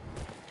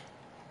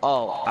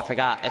 Oh, I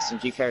forgot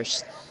SMG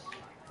first.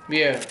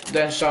 Yeah,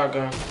 then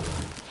shotgun.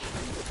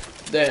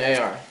 Then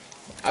AR.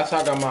 That's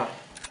how I got mine.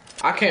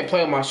 I can't play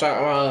with my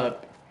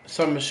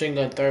submachine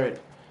gun third.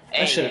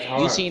 That shit is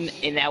hard. You seen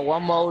in that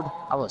one mode,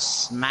 I was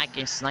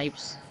smacking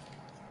snipes.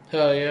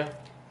 Hell yeah.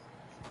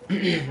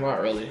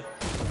 Not really.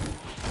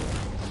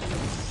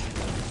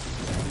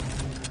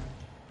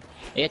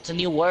 It's a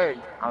new word.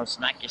 I was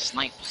smacking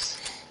snipes.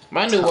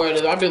 My new word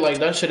is I'd be like,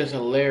 that shit is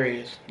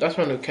hilarious. That's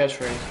my new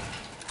catchphrase.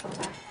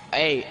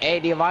 Hey,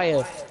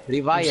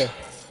 Revire.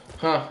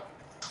 Huh?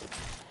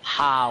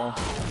 How?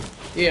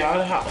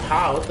 Yeah,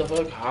 how? What the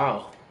fuck?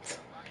 How?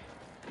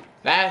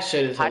 That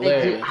shit is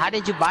hilarious. How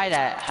did you buy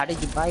that? How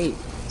did you buy it?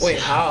 Wait,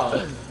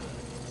 how?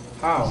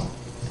 How?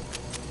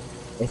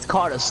 It's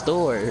called a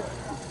store.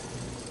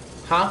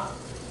 Huh?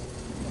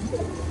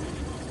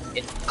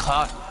 It's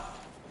called.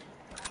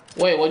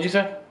 Wait, what'd you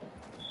say?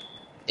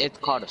 It's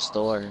called a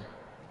store.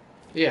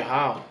 Yeah,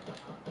 how?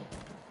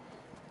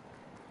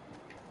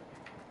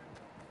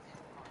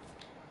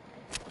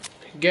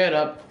 Get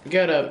up,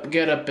 get up,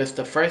 get up. It's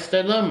the first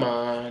of the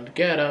month.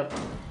 Get up.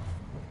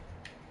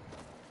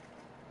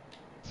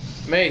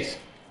 Mace.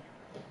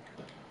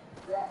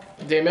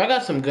 Damn, I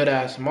got some good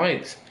ass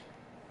mics.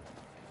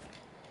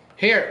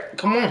 Here,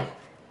 come on.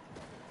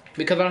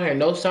 Because I don't hear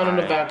no sound in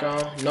the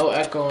background, no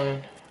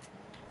echoing.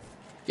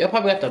 Y'all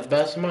probably got the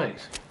best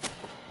mics.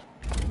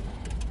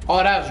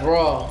 Oh, that's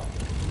raw.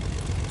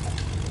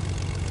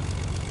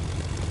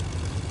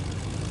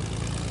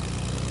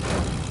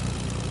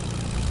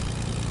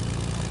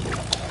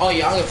 Oh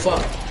yeah, I don't give a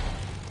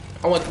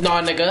fuck. I want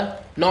nah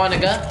nigga. Nah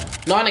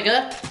nigga. Nah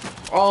nigga.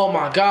 Oh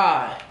my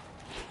god.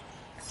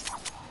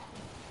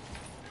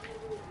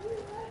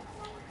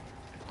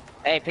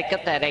 Hey, pick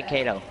up that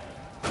AK though.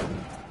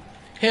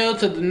 Hell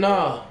to the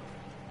no.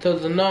 To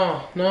the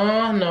no.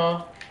 No,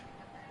 no.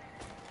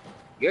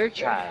 You're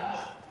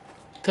trash.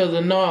 To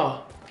the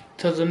no.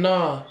 To the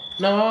no.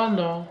 No,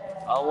 no.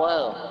 Oh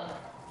well.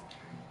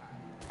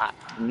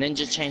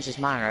 Ninja changed his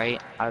mind,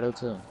 right? I do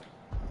too.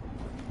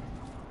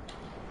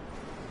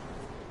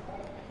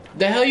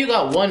 The hell you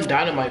got one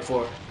dynamite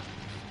for?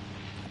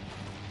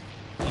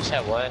 You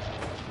said what?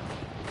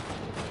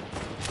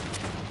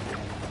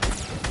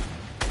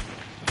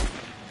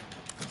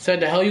 Said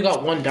the hell you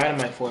got one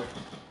dynamite for?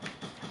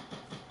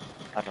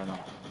 I don't know.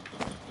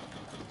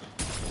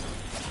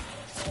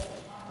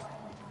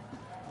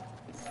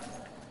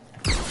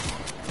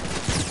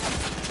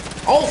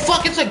 Oh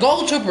fuck, it's a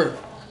gold trooper.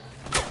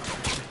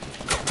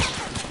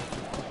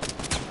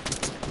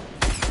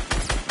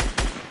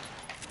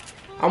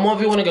 I'm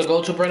 1v1 a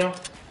gold trooper right now.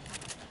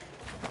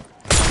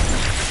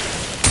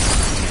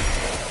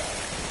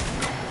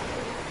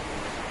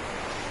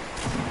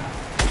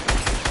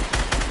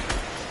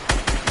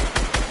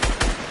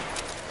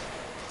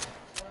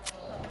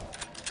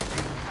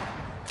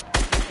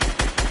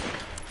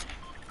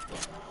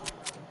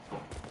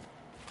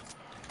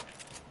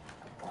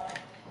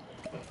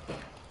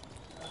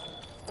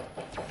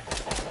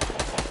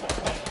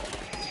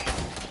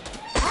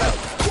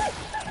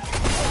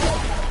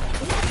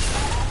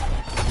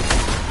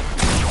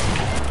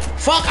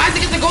 Fuck,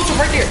 Isaac is the gold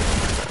trooper right there.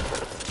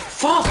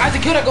 Fuck,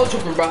 Isaac killed that gold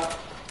trooper, bro.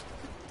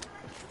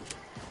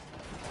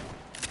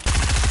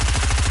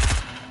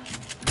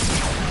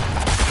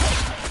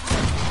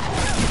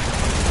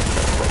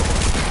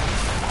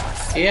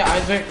 Yeah,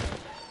 Isaac.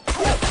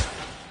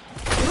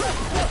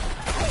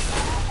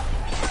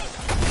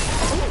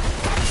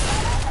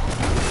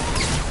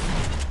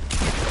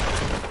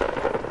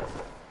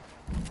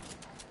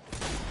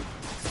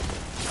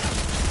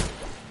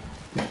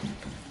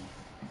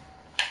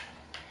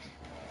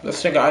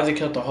 This nigga Isaac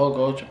killed the whole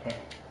gold trooper.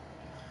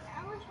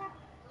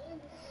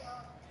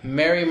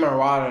 Mary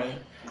Marauder.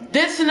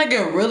 This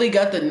nigga really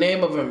got the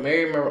name of a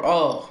Mary Marauder.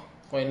 Oh,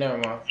 wait, never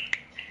mind.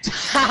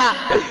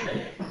 I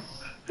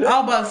was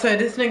about to say,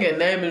 this nigga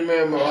name is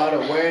Mary Marauder,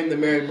 wearing the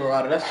Mary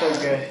Marauder. That's so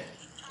gay.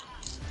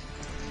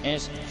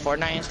 Is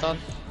Fortnite installed?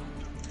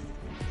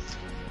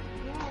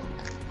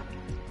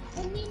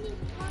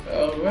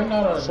 We're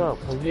not on. So,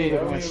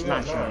 Yeah, we're we're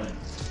not not.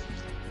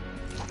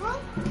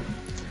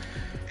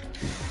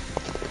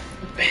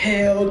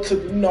 Hell to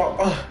the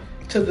no.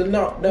 To the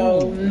no. No,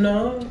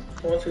 no.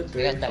 1, 2,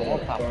 3. got that 4,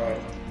 one pop. 5.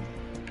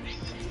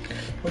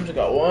 We just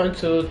got 1,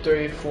 2,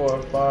 3,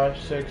 4,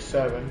 5, 6,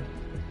 7.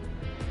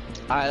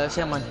 Alright, let's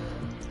see how much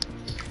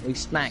we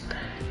smack.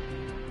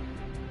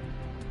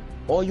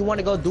 Oh, you want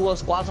to go duo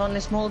squads on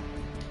this mode?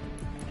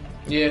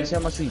 Yeah. See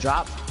how much we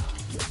drop?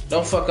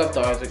 Don't fuck up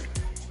the Isaac.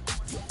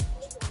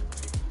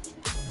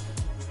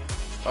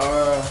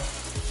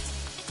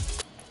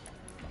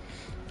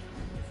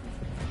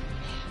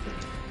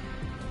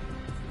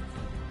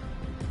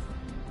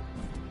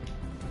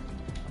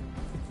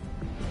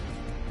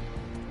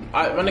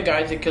 One of the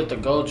guys that killed the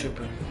gold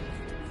trooper.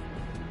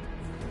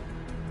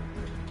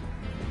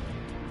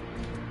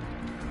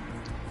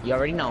 You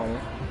already know.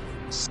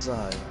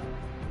 So.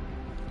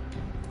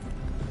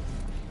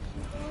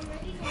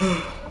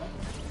 I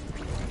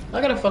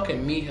got a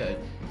fucking meathead.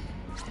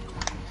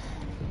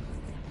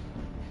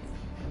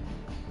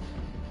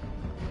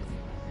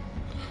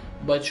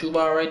 But you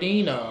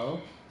already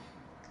know.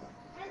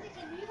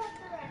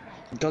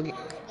 Go get.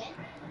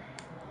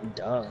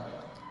 Duh.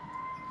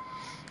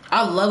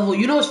 I level.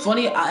 You know what's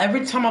funny?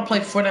 Every time I play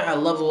Fortnite, I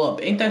level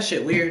up. Ain't that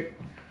shit weird?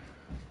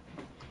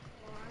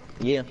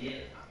 Yeah.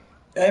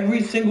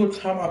 Every single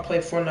time I play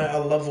Fortnite, I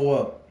level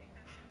up.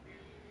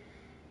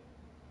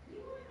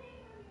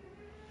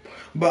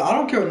 But I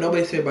don't care what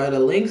nobody say about it. The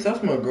Lynx,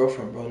 that's my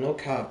girlfriend, bro. No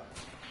cap.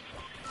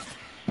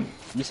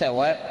 You said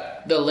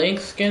what? The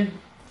Lynx skin,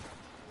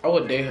 I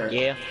would date her.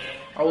 Yeah.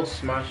 I would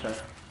smash her.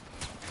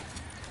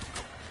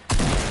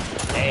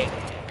 Hey.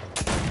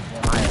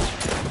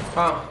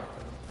 Huh?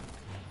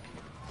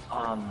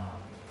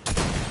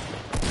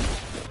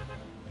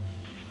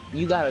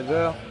 You got a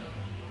girl?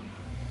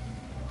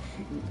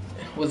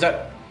 Was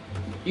that...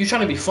 You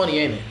trying to be funny,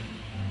 ain't it?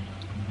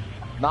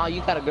 No,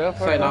 you got a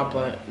girlfriend? Say not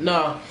playing.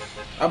 No.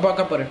 I broke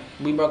up with her.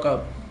 We broke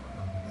up.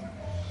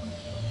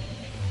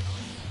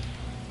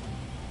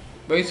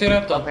 Where you say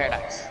that though? Oh,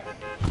 Paradise.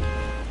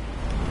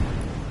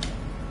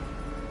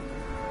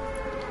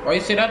 Why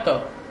you say that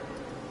though?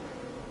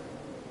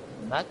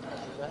 Nothing.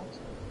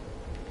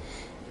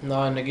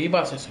 Nah, nigga, you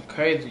about to say some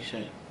crazy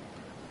shit.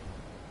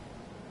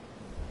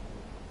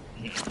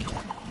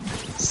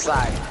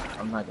 Sorry.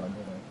 I'm not gonna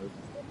do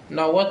that.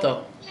 No, what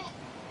though?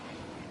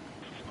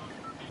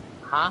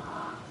 Huh?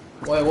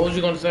 Wait, what was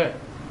you gonna say?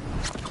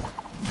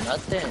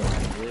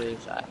 Nothing. Dude,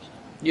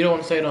 You don't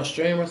want to say it on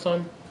stream or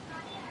something?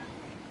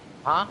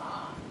 huh?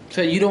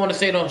 So you don't want to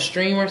say it on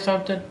stream or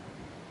something?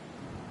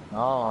 No,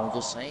 I'm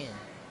just saying.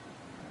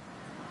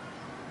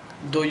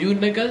 Do you,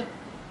 nigga?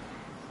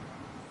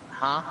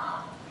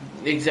 Huh?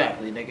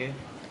 Exactly, nigga. You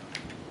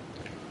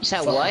said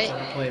Fucking what?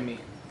 trying to play me.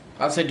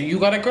 I said, do you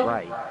got a girl?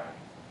 Right.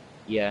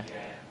 Yeah.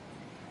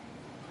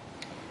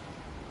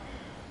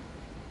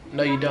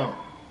 No, you don't.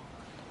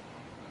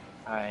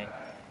 Alright.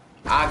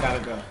 I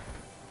got a girl.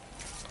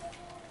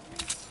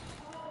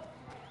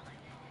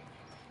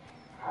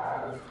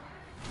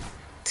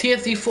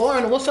 TSD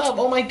Foreign, what's up?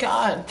 Oh my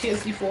god,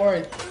 TSD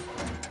Foreign.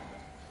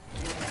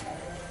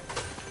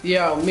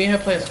 Yeah, me and him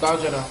playing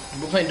squads right now.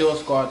 We're playing dual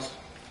squads.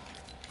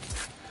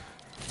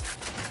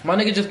 My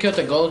nigga just killed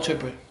the gold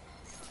tripper.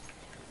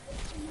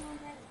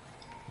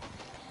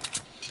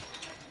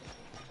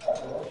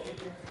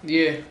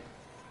 Yeah.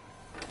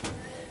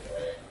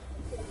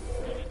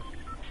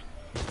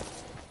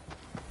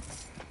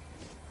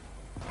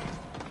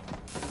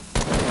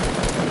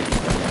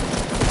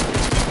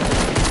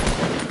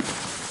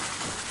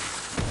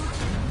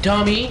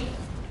 Dummy.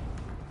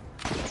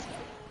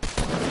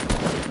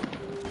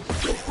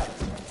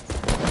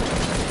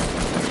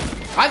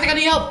 Isaac, I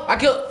need help. I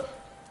killed.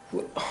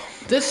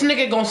 This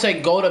nigga gonna say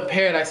go to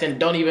paradise and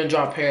don't even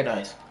drop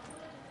paradise.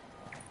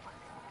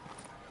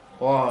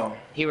 Wow.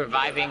 He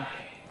reviving.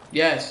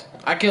 Yes,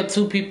 I killed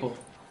 2 people.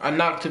 I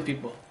knocked 2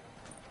 people.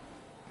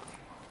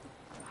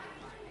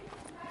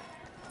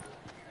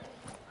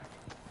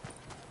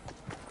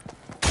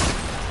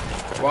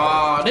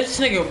 Wow, this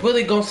nigga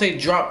really gonna say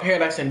drop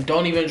paradise and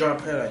don't even drop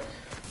paradise.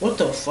 What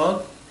the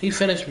fuck? He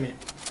finished me.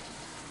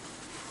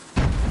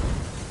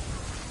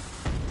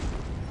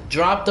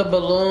 Drop the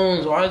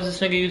balloons. Why is this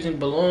nigga using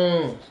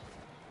balloons?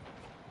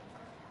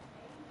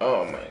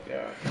 Oh my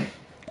god.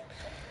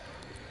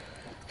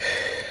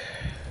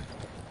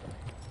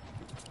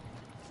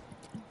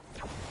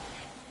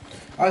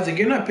 Isaac,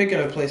 you're not picking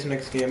a place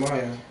next game, are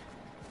you?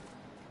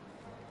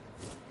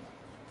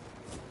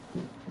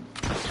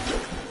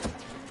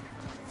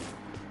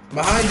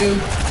 Behind you.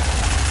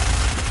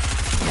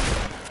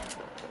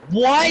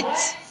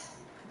 What?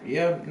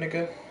 Yeah,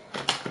 nigga.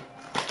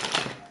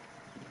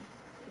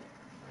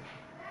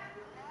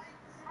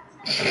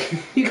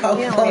 You got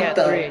He only fucked had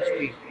up. 3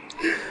 HP.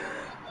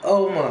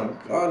 Oh my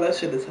god, that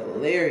shit is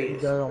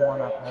hilarious. Doesn't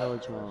want to play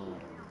with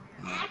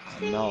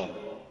you. No.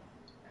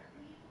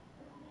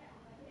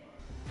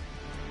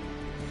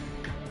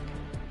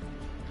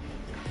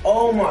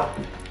 Oh my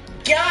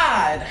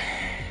god.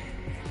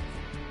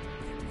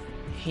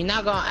 He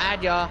not gonna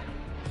add y'all.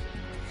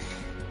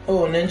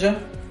 Oh,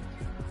 Ninja.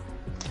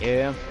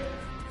 Yeah.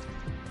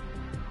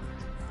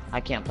 I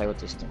can't play with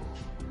this thing.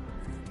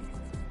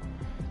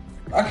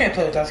 I can't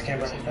play with that skin,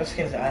 bro. That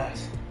skin's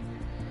ass.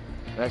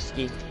 Let's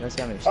see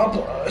how many.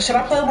 Should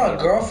I play with my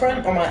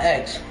girlfriend or my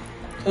ex?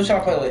 Who should I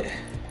play with?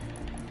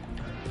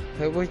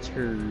 Play with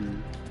her.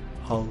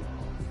 Oh.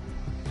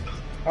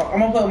 I'm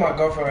gonna play with my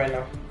girlfriend right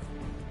now.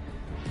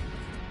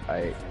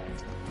 Alright.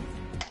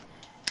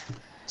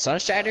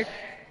 Sunstrider?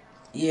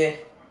 Yeah.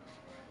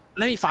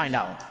 Let me find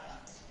out.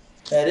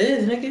 That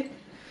is, nigga.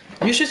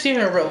 You should see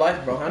her in real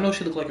life, bro. I know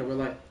she look like in real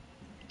life.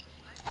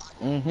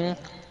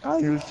 I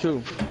do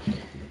too.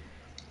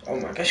 Oh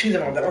my god, she's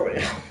in my bed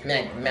already.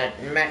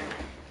 Mac.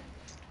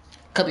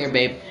 Come here,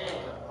 babe.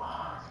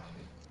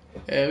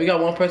 We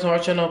got 1 person on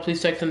our channel.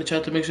 Please text in the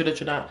chat to make sure that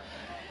you're not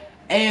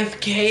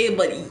AFK.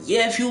 But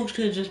yeah, if you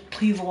could just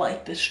please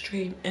like the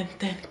stream and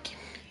then give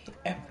me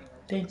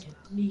everything you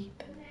need.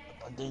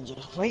 But then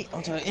just wait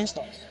until it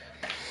installs.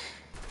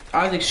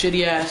 Isaac,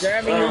 shitty ass.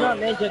 Jeremy, you know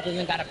Ninja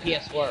doesn't got a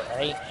PS4,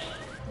 right?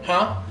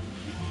 Huh?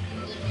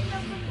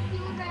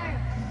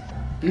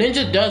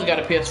 Ninja does got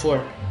a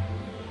PS4.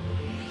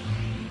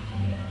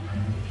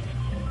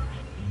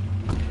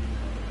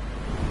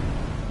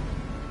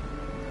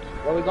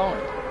 Where we going?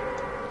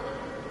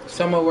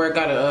 Somewhere where it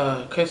got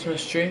a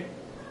Christmas tree.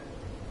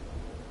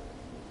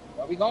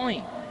 Where we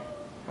going?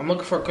 I'm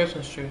looking for a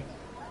Christmas tree.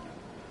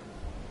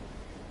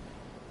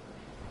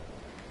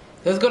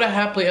 Let's go to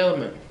Happily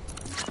Element.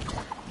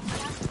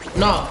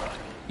 No,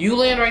 you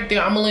land right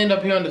there. I'm gonna land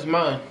up here on this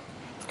mine.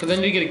 Cause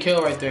then you get a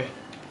kill right there.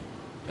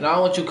 And I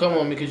don't want you to come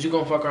on me because you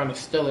gonna fuck around and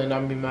steal it and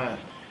I'm gonna be mad.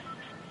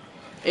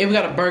 And we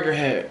got a burger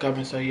head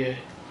coming, so yeah.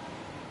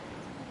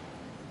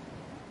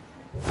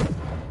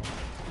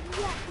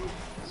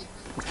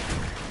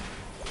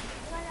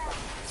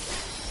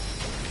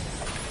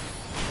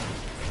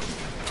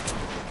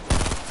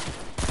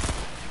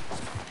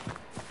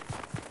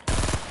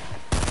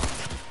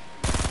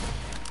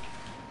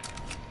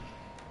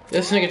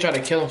 This nigga tried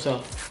to kill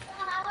himself.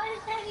 How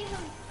is that even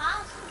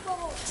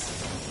possible?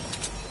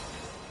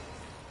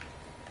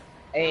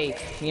 Hey,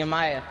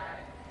 Nehemiah.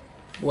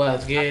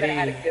 What's I good?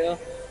 had a kill,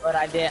 but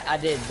I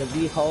did the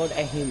V hold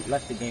and he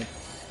left the game.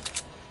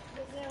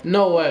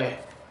 No way.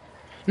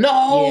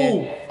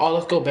 No! Yeah. Oh,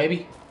 let's go,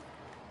 baby.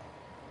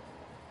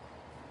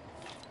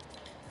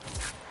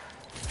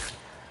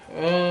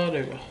 Oh,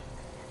 there we go.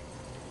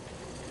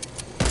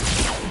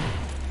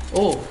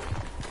 Oh.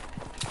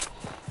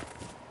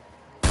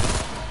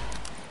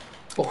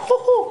 Oh, hoo,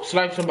 hoo.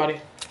 Snipe somebody.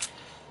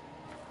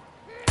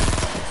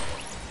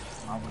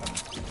 Are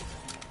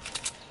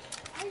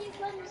you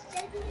going to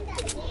send me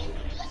that game?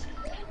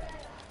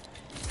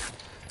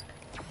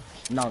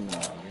 No,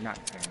 you're not.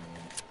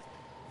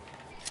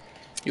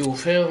 You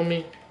feel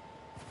me?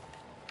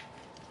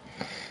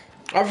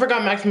 I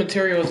forgot max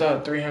material is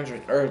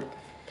 300 or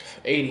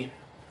 80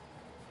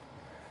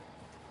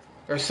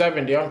 or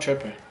 70. I'm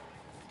tripping.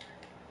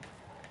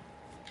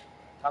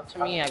 Talk to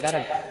me. I got a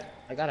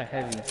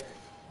heavy.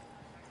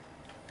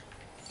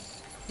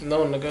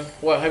 No, nigga.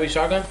 What, heavy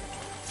shotgun?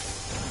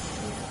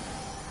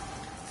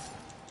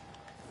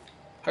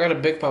 I got a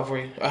big pop for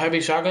you. A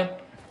heavy shotgun?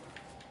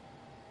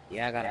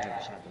 Yeah, I got a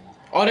heavy shotgun.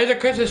 Oh, there's a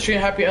Christmas tree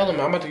Happy Element.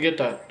 I'm about to get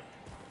that.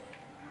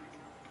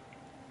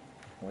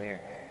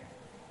 Where?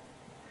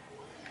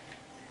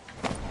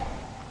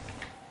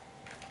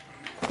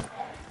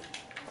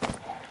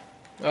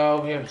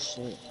 Oh, here.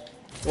 Shit.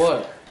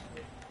 What?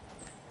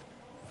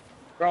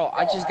 Bro,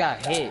 I just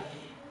got hit.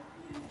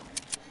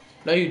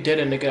 No, you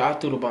didn't, nigga. I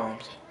threw the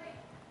bombs.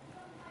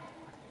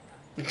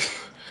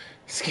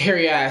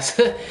 Scary ass.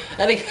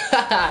 I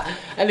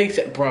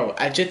think, bro,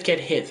 I just get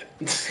hit.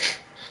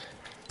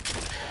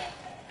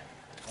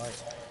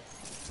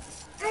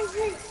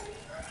 Isaac.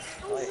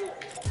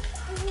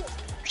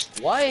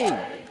 What?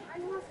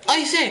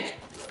 Isaac!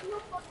 ¿No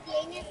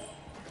tienes?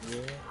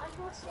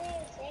 Algo de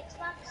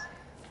Xbox.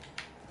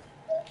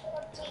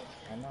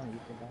 I know, you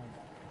can buy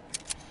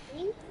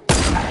 ¿Sí?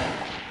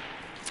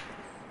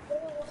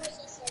 Pero vamos a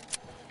hacer. it.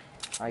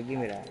 Alright, give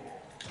me that.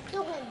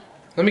 Logan,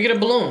 Let me get a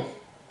balloon.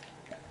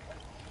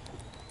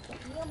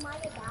 your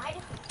mother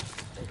died.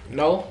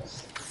 No.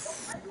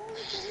 I'm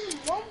only getting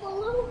one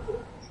balloon.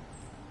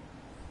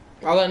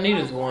 All I need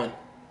is one.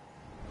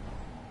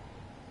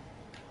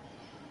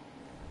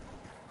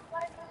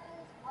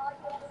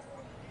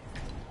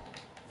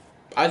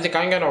 Isaac,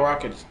 I ain't got no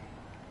rockets.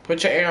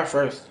 Put your AR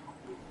first.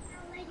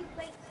 I'll let you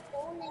break the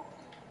bone.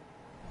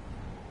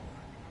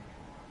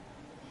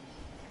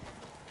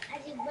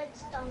 As you break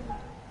stone.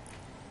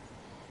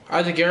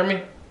 Isaac, you hear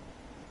me?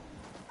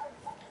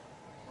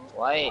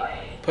 What?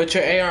 Put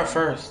your AR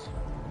first.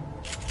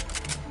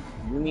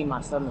 You need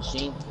my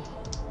submachine?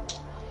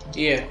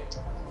 Yeah.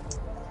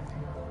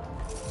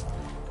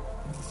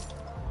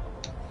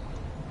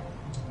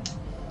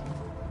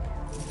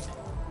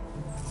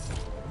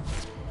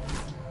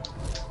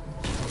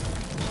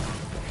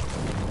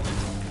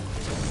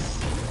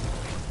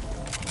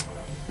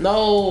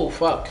 No,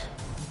 fuck.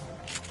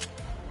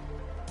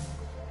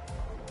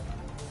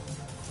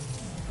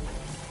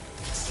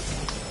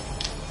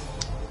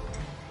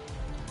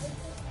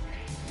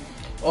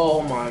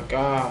 Oh my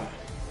god.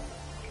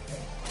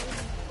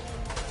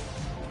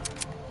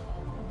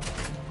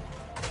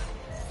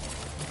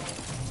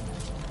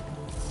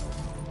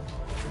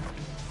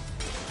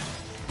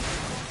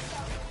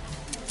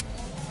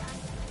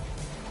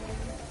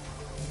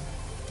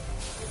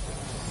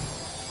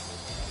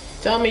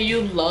 Tell me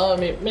you love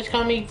me. Bitch,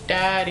 call me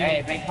daddy.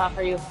 Hey, big pop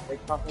for you.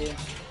 Big pop for you.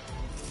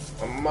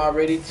 I'm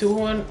already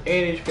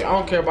 280 HP. I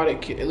don't care about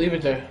it. Leave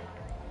it there.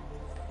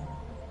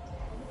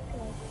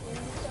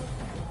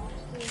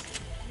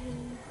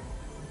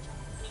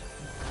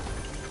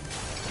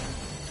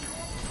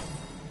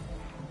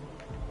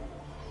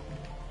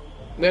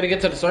 We gotta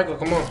get to the circle.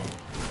 Come on.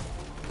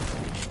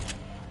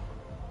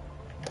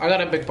 I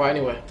got a big pie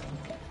anyway.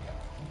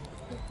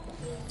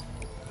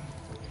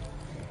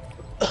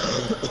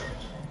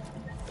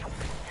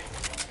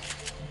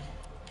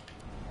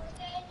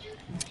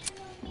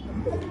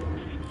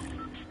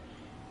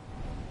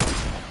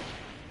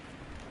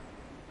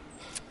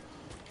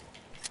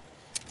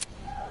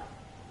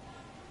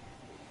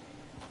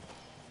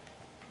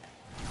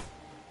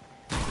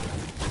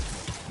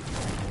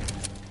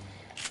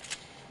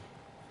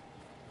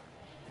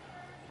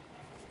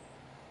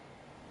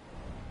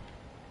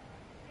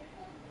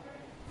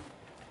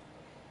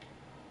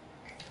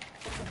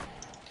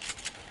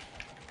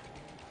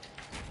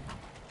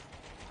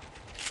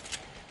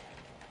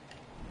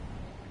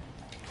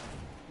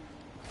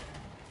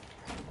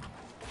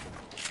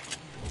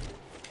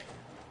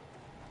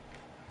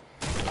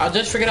 I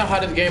just figured out how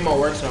this game mode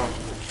works now.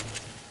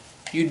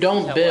 You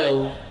don't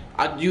build.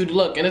 You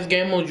look in this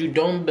game mode. You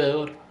don't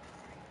build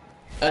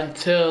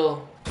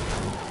until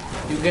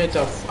you get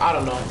to, I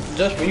don't know.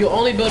 Just you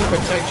only build to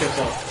protect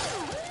yourself.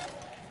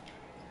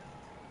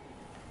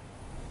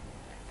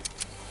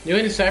 You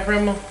any sniper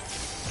ammo?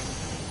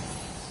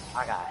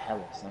 I got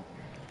hella something.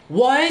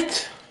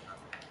 What?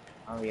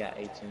 I only got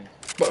 18.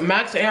 But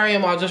max AR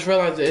ammo. I just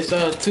realized it's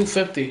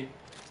 250.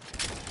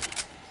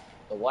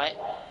 The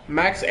what?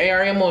 Max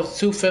AR ammo is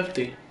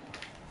 250.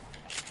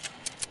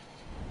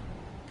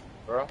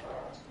 Bro?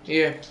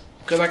 Yeah,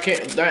 cause I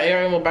can't. That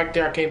AR ammo back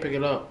there, I can't pick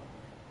it up.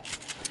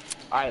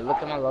 Alright, look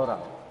at my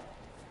loadout.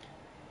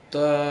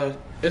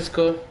 It's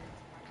cool.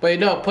 But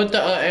no, put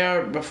the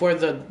AR before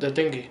the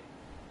thingy.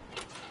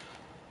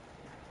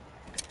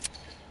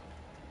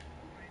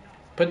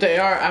 Put the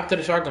AR after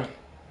the shotgun.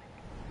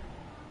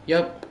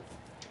 Yep.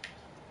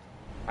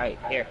 Alright,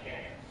 here.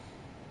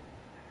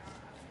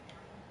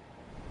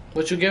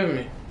 What you giving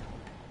me?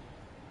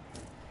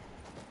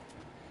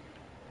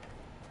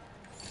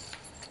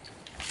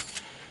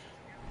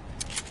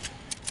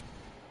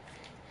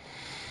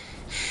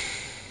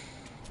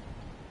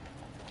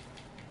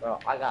 Bro,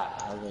 I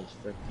got hella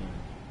freaking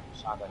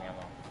shotgun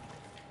ammo.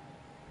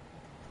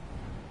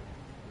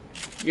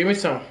 Give me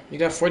some. You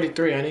got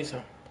 43. I need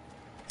some.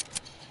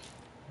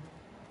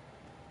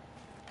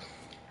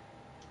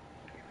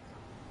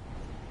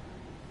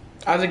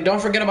 Isaac,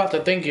 don't forget about the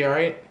thingy,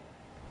 alright?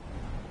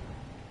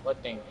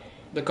 What thing?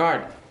 The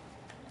card.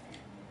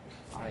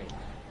 Alright.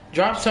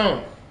 Drop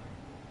some.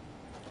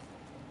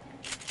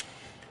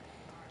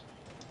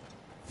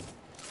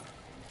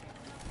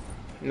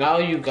 Now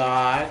you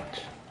got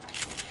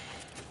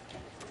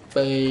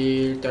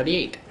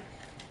 38.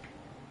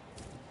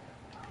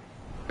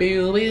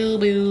 Boo, boo,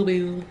 boo,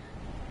 boo,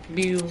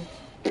 boo.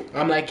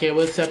 I'm like, hey,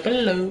 what's up,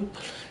 hello?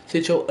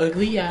 Sit your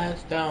ugly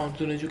ass down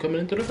soon as you coming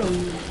into the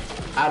room.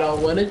 I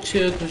don't wanna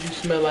chill cause you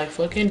smell like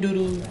fucking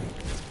doodoo.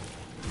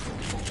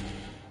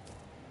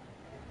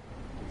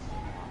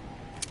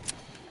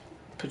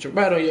 Put your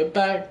right on your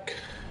back.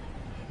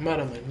 Right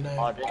on my neck.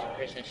 Oh, there's a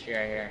Christmas tree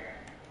right here.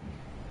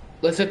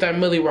 Let's hit that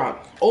Millie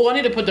Rock. Oh, I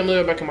need to put the Millie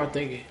Rock back in my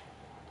thingy.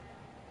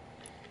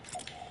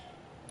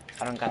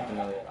 I don't got the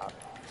million.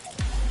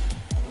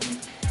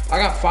 I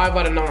got 5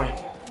 out of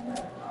 9.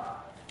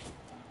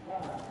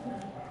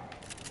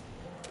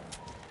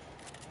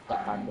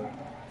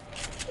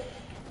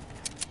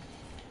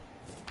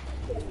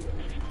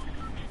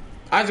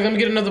 Isaac, let me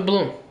get another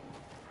balloon.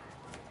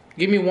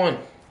 Give me one.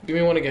 Give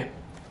me one again.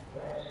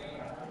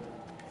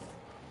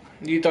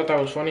 You thought that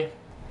was funny?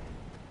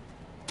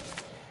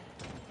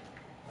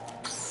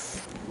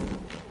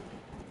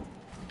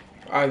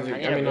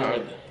 Isaac, I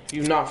mean,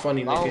 you not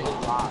funny,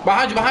 nigga.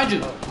 Behind you, behind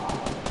you.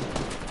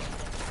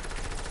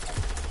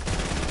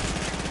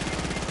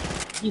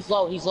 He's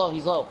low, he's low,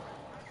 he's low.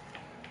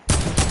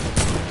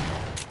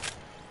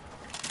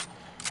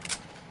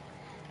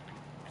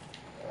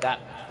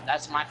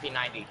 That's my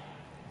P90.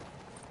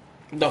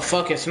 The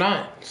fuck it's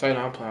not. Say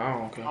no, I'm playing. I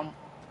don't care.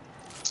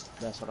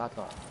 That's what I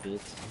thought, bitch.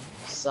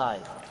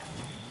 Side.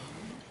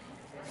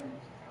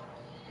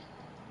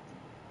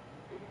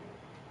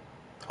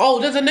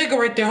 Oh, there's a nigga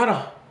right there. Hold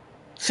on.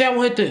 Say I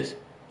won't hit this.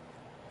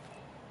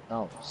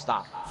 No,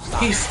 stop.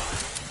 Stop. He's...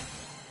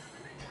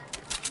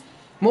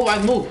 Move,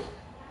 I move.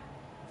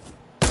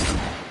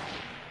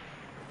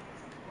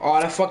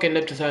 Oh, that fucking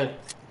nipped his head.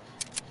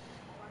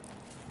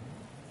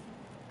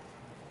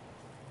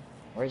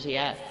 Where's he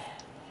at?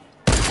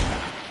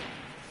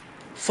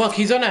 Fuck,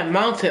 he's on that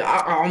mountain.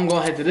 I'm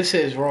gonna hit this. This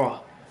shit is raw.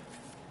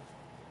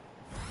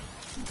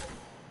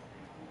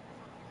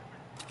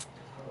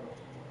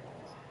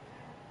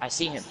 I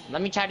see him.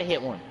 Let me try to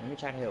hit one.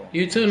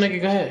 You too,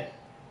 nigga. Go ahead.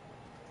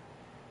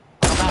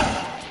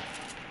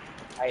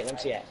 Alright, let me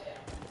see that.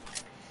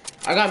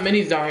 I got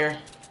minis down here.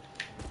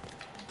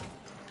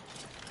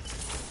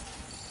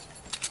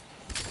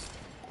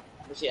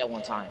 Let me see that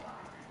one time.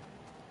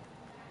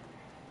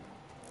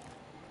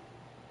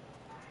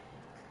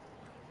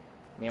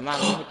 Me and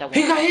mom, hit that one.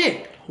 He got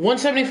hit.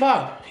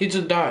 175. He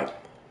just died.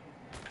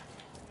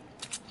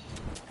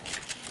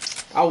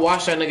 I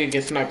watched that nigga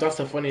get sniped. That's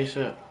the funniest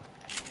shit.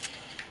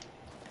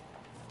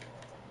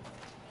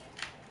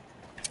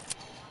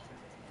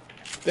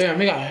 Damn,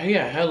 he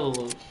got hella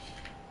loot.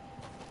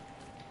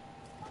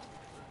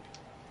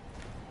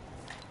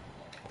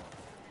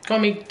 Call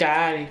me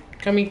daddy.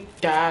 Call me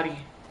daddy.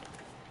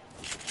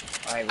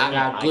 Right, I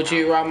got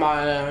Gucci around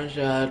my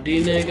ass.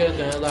 These niggas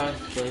in last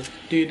place.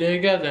 These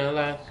niggas in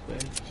last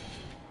place.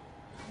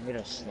 Get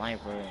a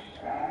sniper.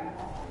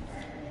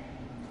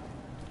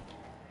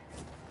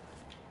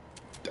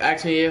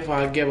 Ask me if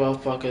I give a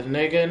fuck, cause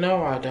nigga,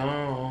 no I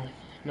don't.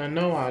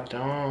 No I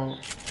don't.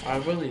 I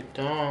really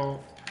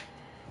don't.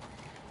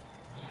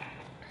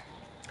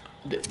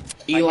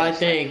 Eli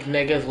think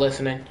niggas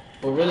listening,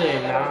 but really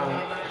they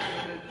not.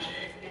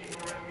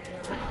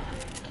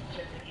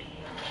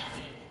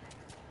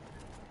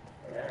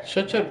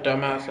 Shut your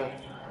dumb ass up.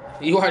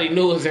 You already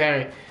knew it was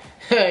Aaron.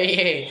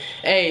 hey,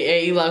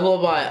 Eli, who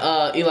am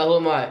I? Eli, who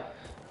am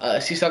I?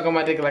 She suck on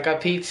my dick like a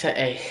pizza.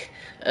 Hey,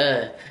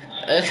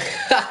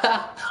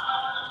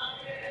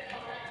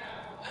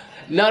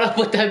 no, don't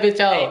put that bitch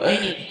out.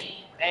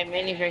 Hey,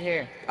 Minnie's right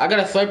here. I got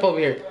a slurp over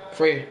here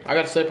for you. I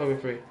got a slurp over here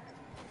for you.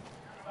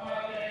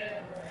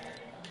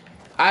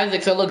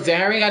 Isaac, so look,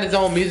 Zahari got his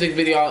own music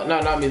video.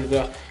 No, not music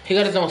video. He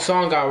got his own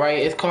song out, right?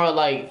 It's called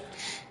like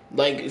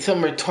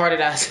some retarded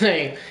ass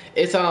name.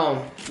 It's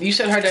you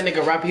should heard that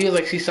nigga rap. He was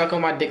like, she suck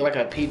on my dick like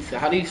a pizza.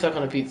 How do you suck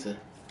on a pizza?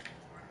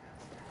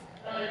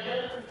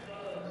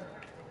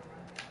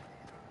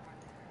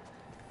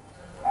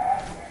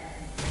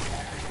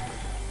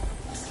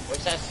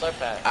 Where's that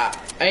slurp at?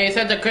 Hey, it's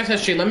at the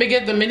Christmas tree. Let me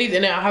get the minis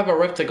and then I'll have a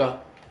rift to go.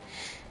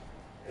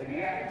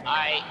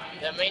 Alright,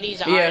 the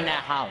minis are in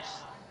that house.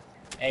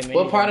 Hey,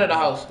 what part of the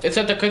house? It's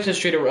at the Christmas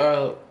tree.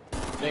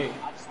 Thing.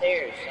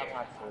 Upstairs. I'm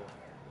not sure.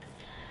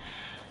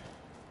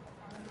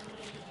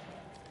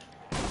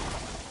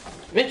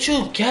 Bitch,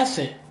 you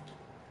guessing?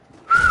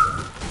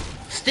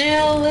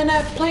 Still in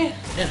that place?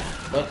 Yeah.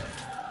 Look.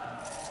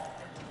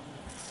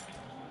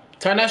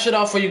 Turn that shit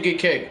off before you get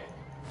kicked.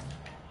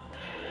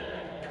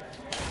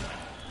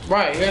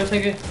 Right, you gotta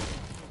take it.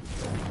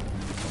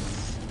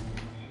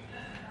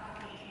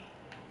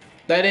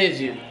 That is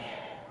you.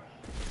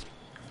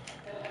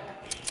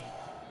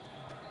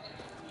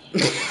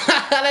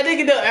 That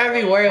nigga know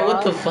every word.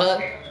 What the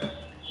fuck?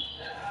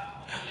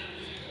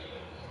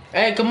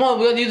 Hey, come on.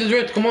 We gotta use this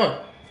rift. Come on.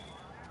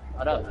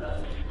 What up?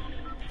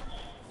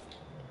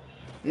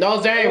 No,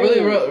 Zay ain't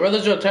really real.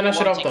 Real. Turn that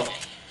shit off though.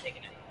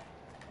 Taking it.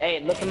 Hey,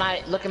 look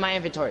at my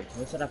inventory.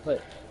 What should I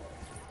put?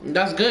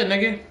 That's good,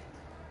 nigga.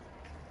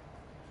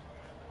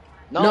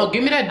 No,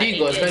 give me that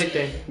Deagle, if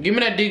anything. Give me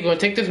that Deagle and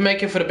take this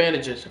make it for the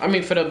bandages. I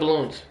mean, for the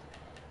balloons.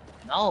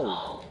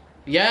 No.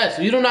 Yes,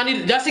 you do not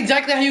need. That's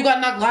exactly how you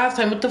got knocked last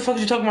time. What the fuck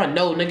is you talking about?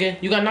 No,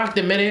 nigga. You got knocked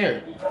in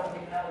midair.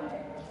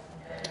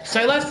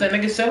 Say less then,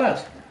 nigga. Say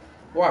less.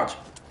 Watch.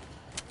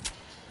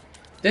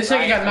 This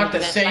nigga got knocked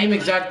the same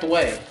exact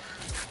way.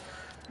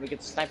 We get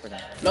the sniper now.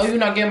 No, you're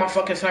not getting my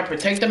fucking sniper.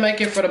 Take the make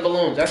it for the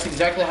balloons. That's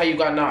exactly how you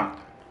got knocked.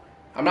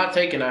 I'm not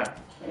taking that.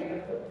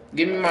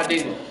 Give me my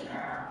Deagle.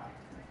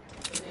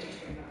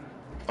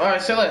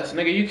 Alright, say less.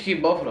 Nigga, you can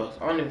keep both of those.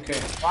 I don't even care.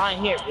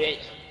 Fine here, bitch.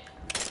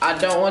 I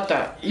don't want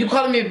that. You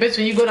calling me a bitch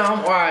when you go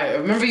down. Alright,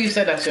 remember you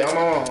said that shit. I'm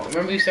wrong.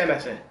 Remember you said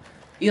that shit.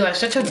 Eli,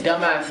 shut your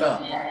dumb ass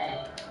up.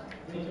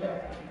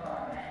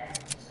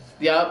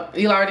 Yup,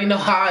 Eli already know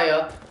how I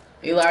am.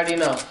 Eli already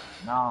know.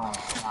 No,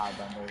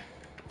 don't move.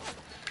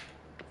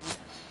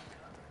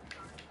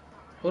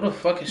 Who the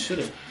fuck is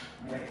shooting?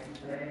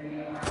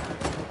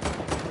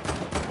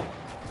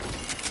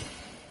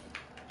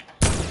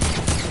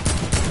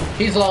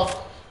 He's low.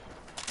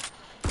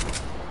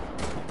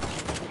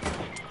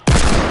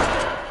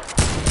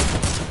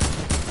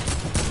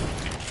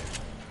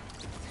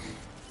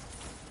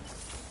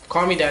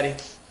 Call me daddy.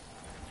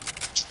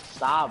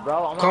 Stop,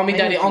 bro. Call me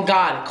daddy. On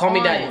God. Call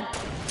me daddy.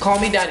 Call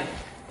me daddy.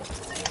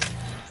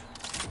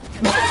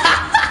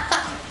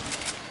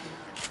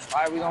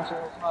 Why are we gonna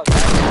smoke?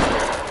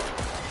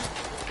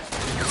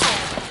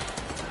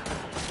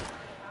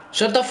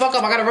 Shut the fuck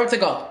up. I got a rope to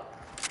go.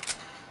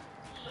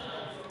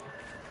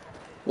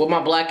 With my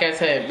black ass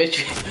head,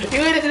 bitch.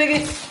 You hear this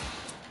nigga?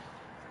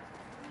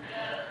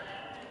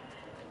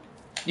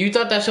 You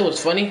thought that shit was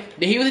funny?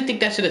 Did he really think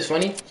that shit is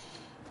funny?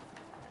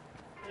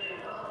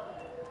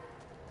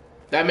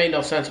 That made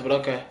no sense, but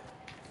okay.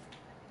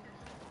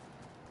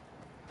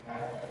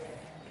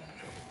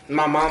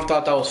 My mom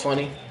thought that was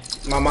funny.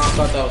 My mom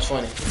thought that was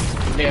funny.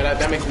 Yeah,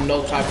 that makes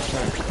no type of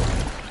sense.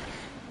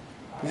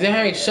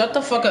 Zahari, shut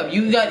the fuck up.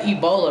 You got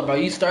Ebola, bro.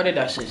 You started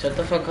that shit. Shut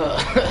the fuck up.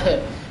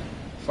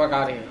 Fuck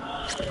out of here.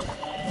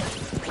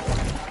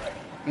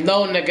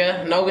 No,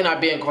 nigga. No, we're not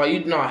being quiet.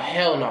 You no,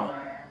 hell no.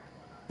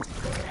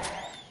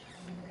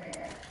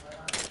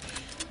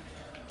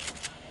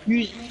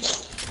 You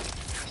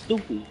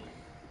stupid.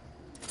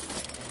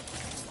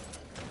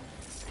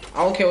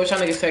 I don't care what y'all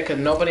niggas say, cause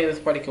nobody in this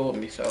party can with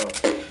me, so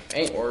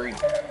ain't worried.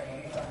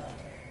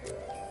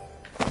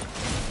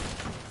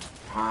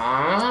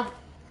 Huh?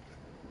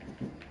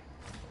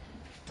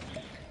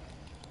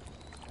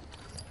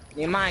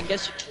 You mind?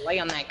 Guess you can lay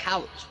on that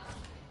couch.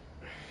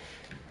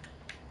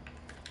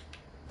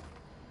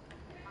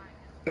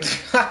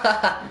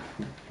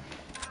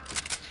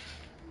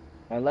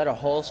 I let a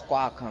whole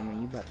squad come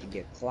and you about to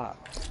get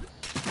clocked.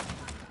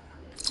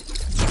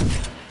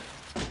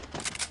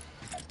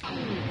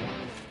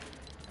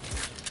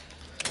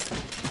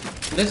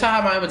 This is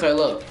how my inventory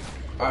look.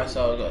 Alright,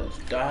 so it goes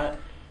that,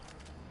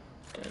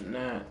 then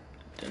that,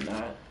 then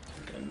that,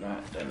 then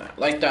that, then that.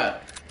 Like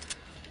that.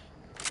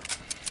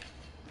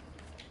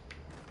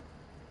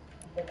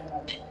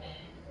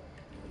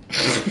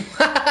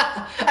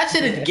 That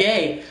shit is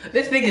gay.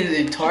 This nigga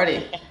is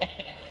retarded.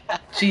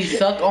 She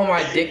sucked on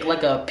my dick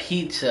like a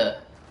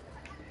pizza.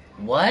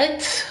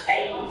 What?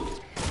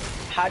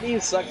 How do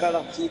you suck on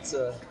a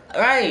pizza?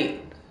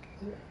 Right.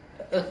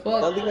 The fuck? The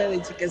only way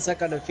that you can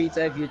suck on a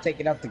pizza if you're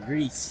taking out the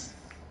grease.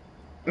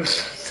 he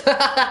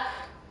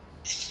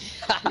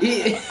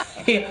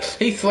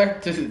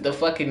slurped the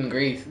fucking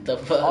grease. The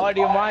fuck?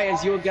 Audio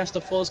Myers, you against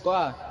the full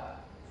squad.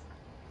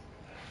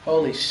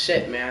 Holy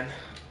shit, man.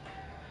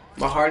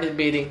 My heart is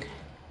beating.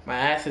 My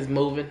ass is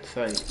moving.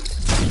 So.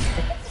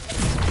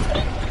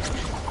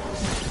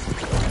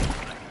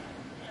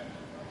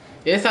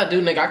 Yes, I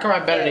do, nigga. I can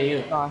rap better than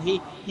you. No,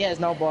 he has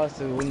no balls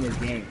to win this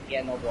game. He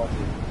has no balls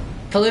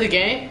to. To lead the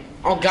game?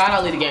 Oh God,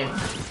 I'll lead the game.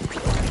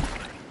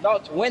 No,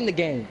 to win the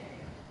game.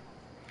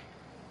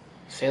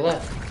 Say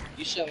less.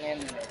 You should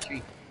land in that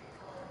tree.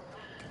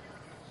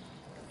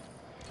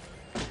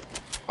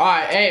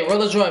 Alright, hey,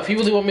 Roller Joy, if you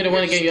really want me to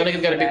win the game, y'all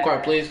niggas gotta be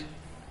quiet, please.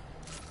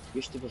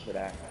 You're stupid for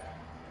that.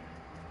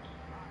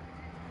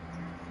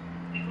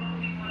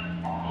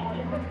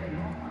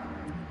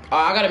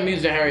 I gotta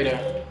mute Harry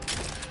there.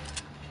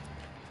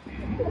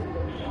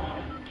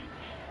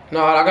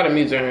 No, I gotta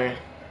mute Harry.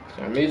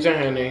 So mute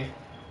Harry.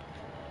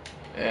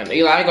 And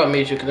Eli, I ain't gonna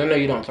meet you because I know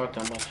you don't talk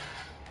that much.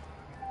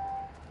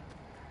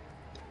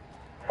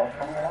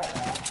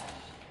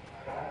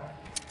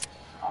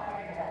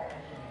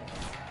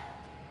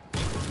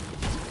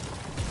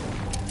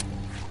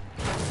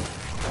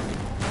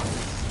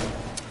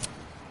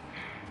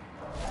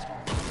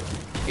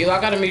 Eli,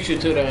 I gotta meet you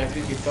too, though, if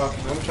you keep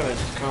talking. I'm trying to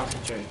just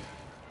concentrate.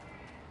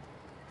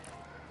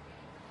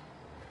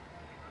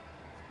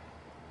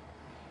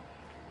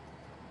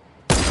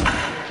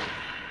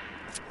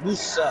 You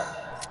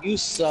suck. You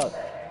suck.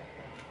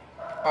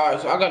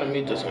 Alright, so I gotta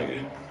meet this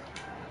nigga.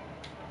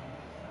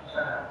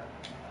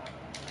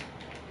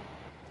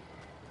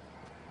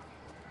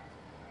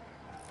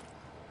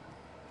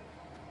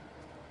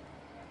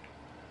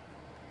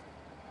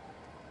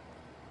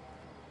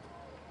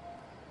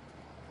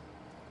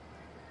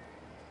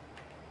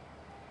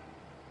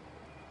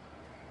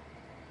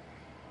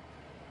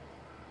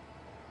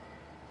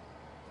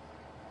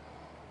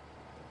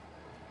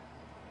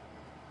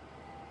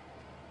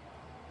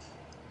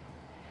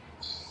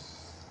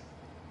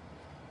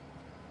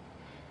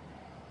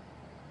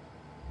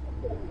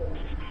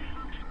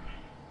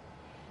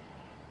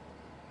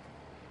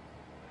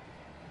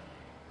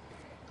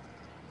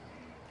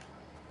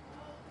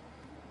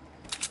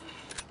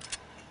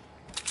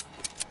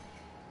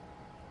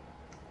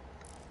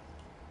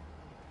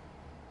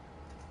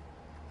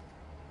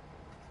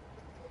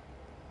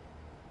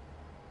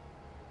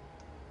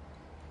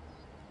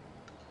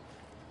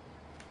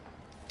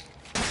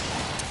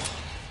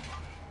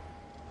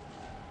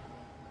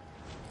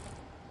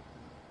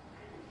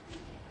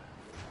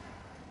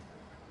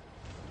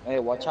 Hey,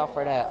 watch out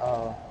for that,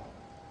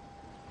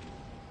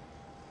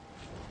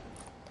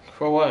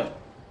 For what?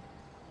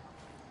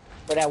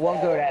 for that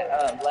one girl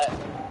that, left.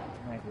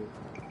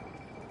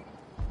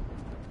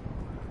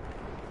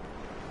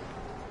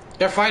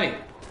 They're fighting.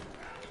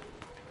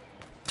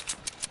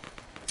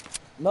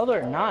 No,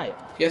 they're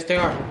not. Yes, they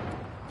are.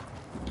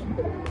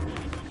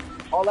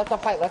 Oh, let them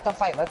fight, let them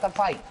fight, let them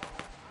fight.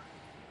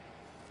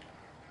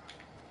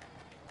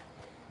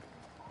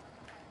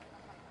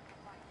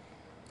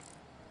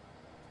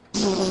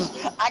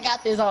 I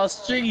got this on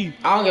stream.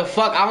 I don't give a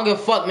fuck. I don't give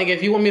a fuck, nigga.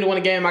 If you want me to win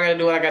a game, I gotta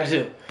do what I gotta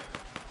do.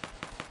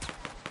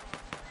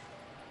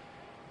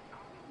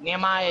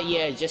 Nehemiah,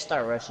 yeah, just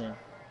start rushing.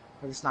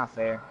 Cause it's not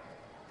fair.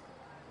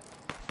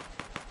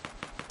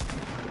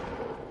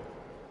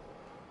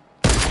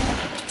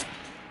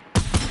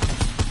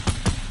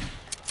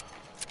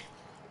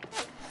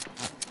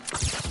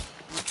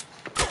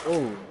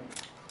 Ooh.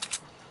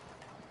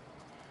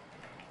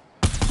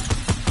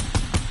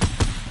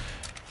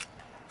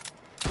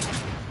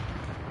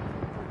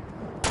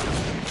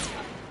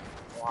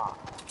 Wow.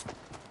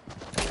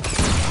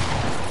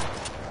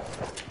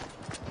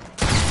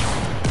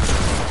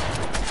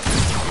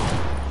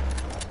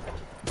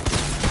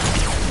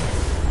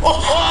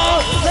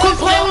 Oh, quit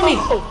playing with me!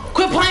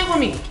 Quit playing with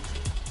me!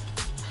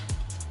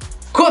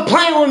 Quit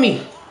playing with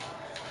me!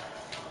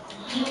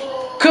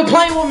 Quit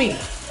playing with me!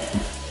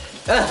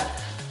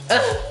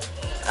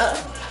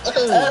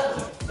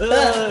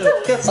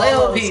 Quit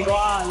playing with me!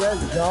 Squad,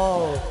 let's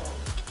go.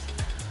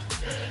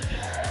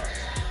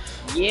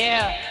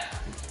 Yeah.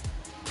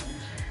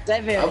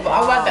 7. I'm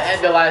about to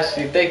end the live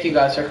stream. Thank you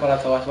guys for coming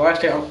out to watch.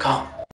 Watch it. I'm calm.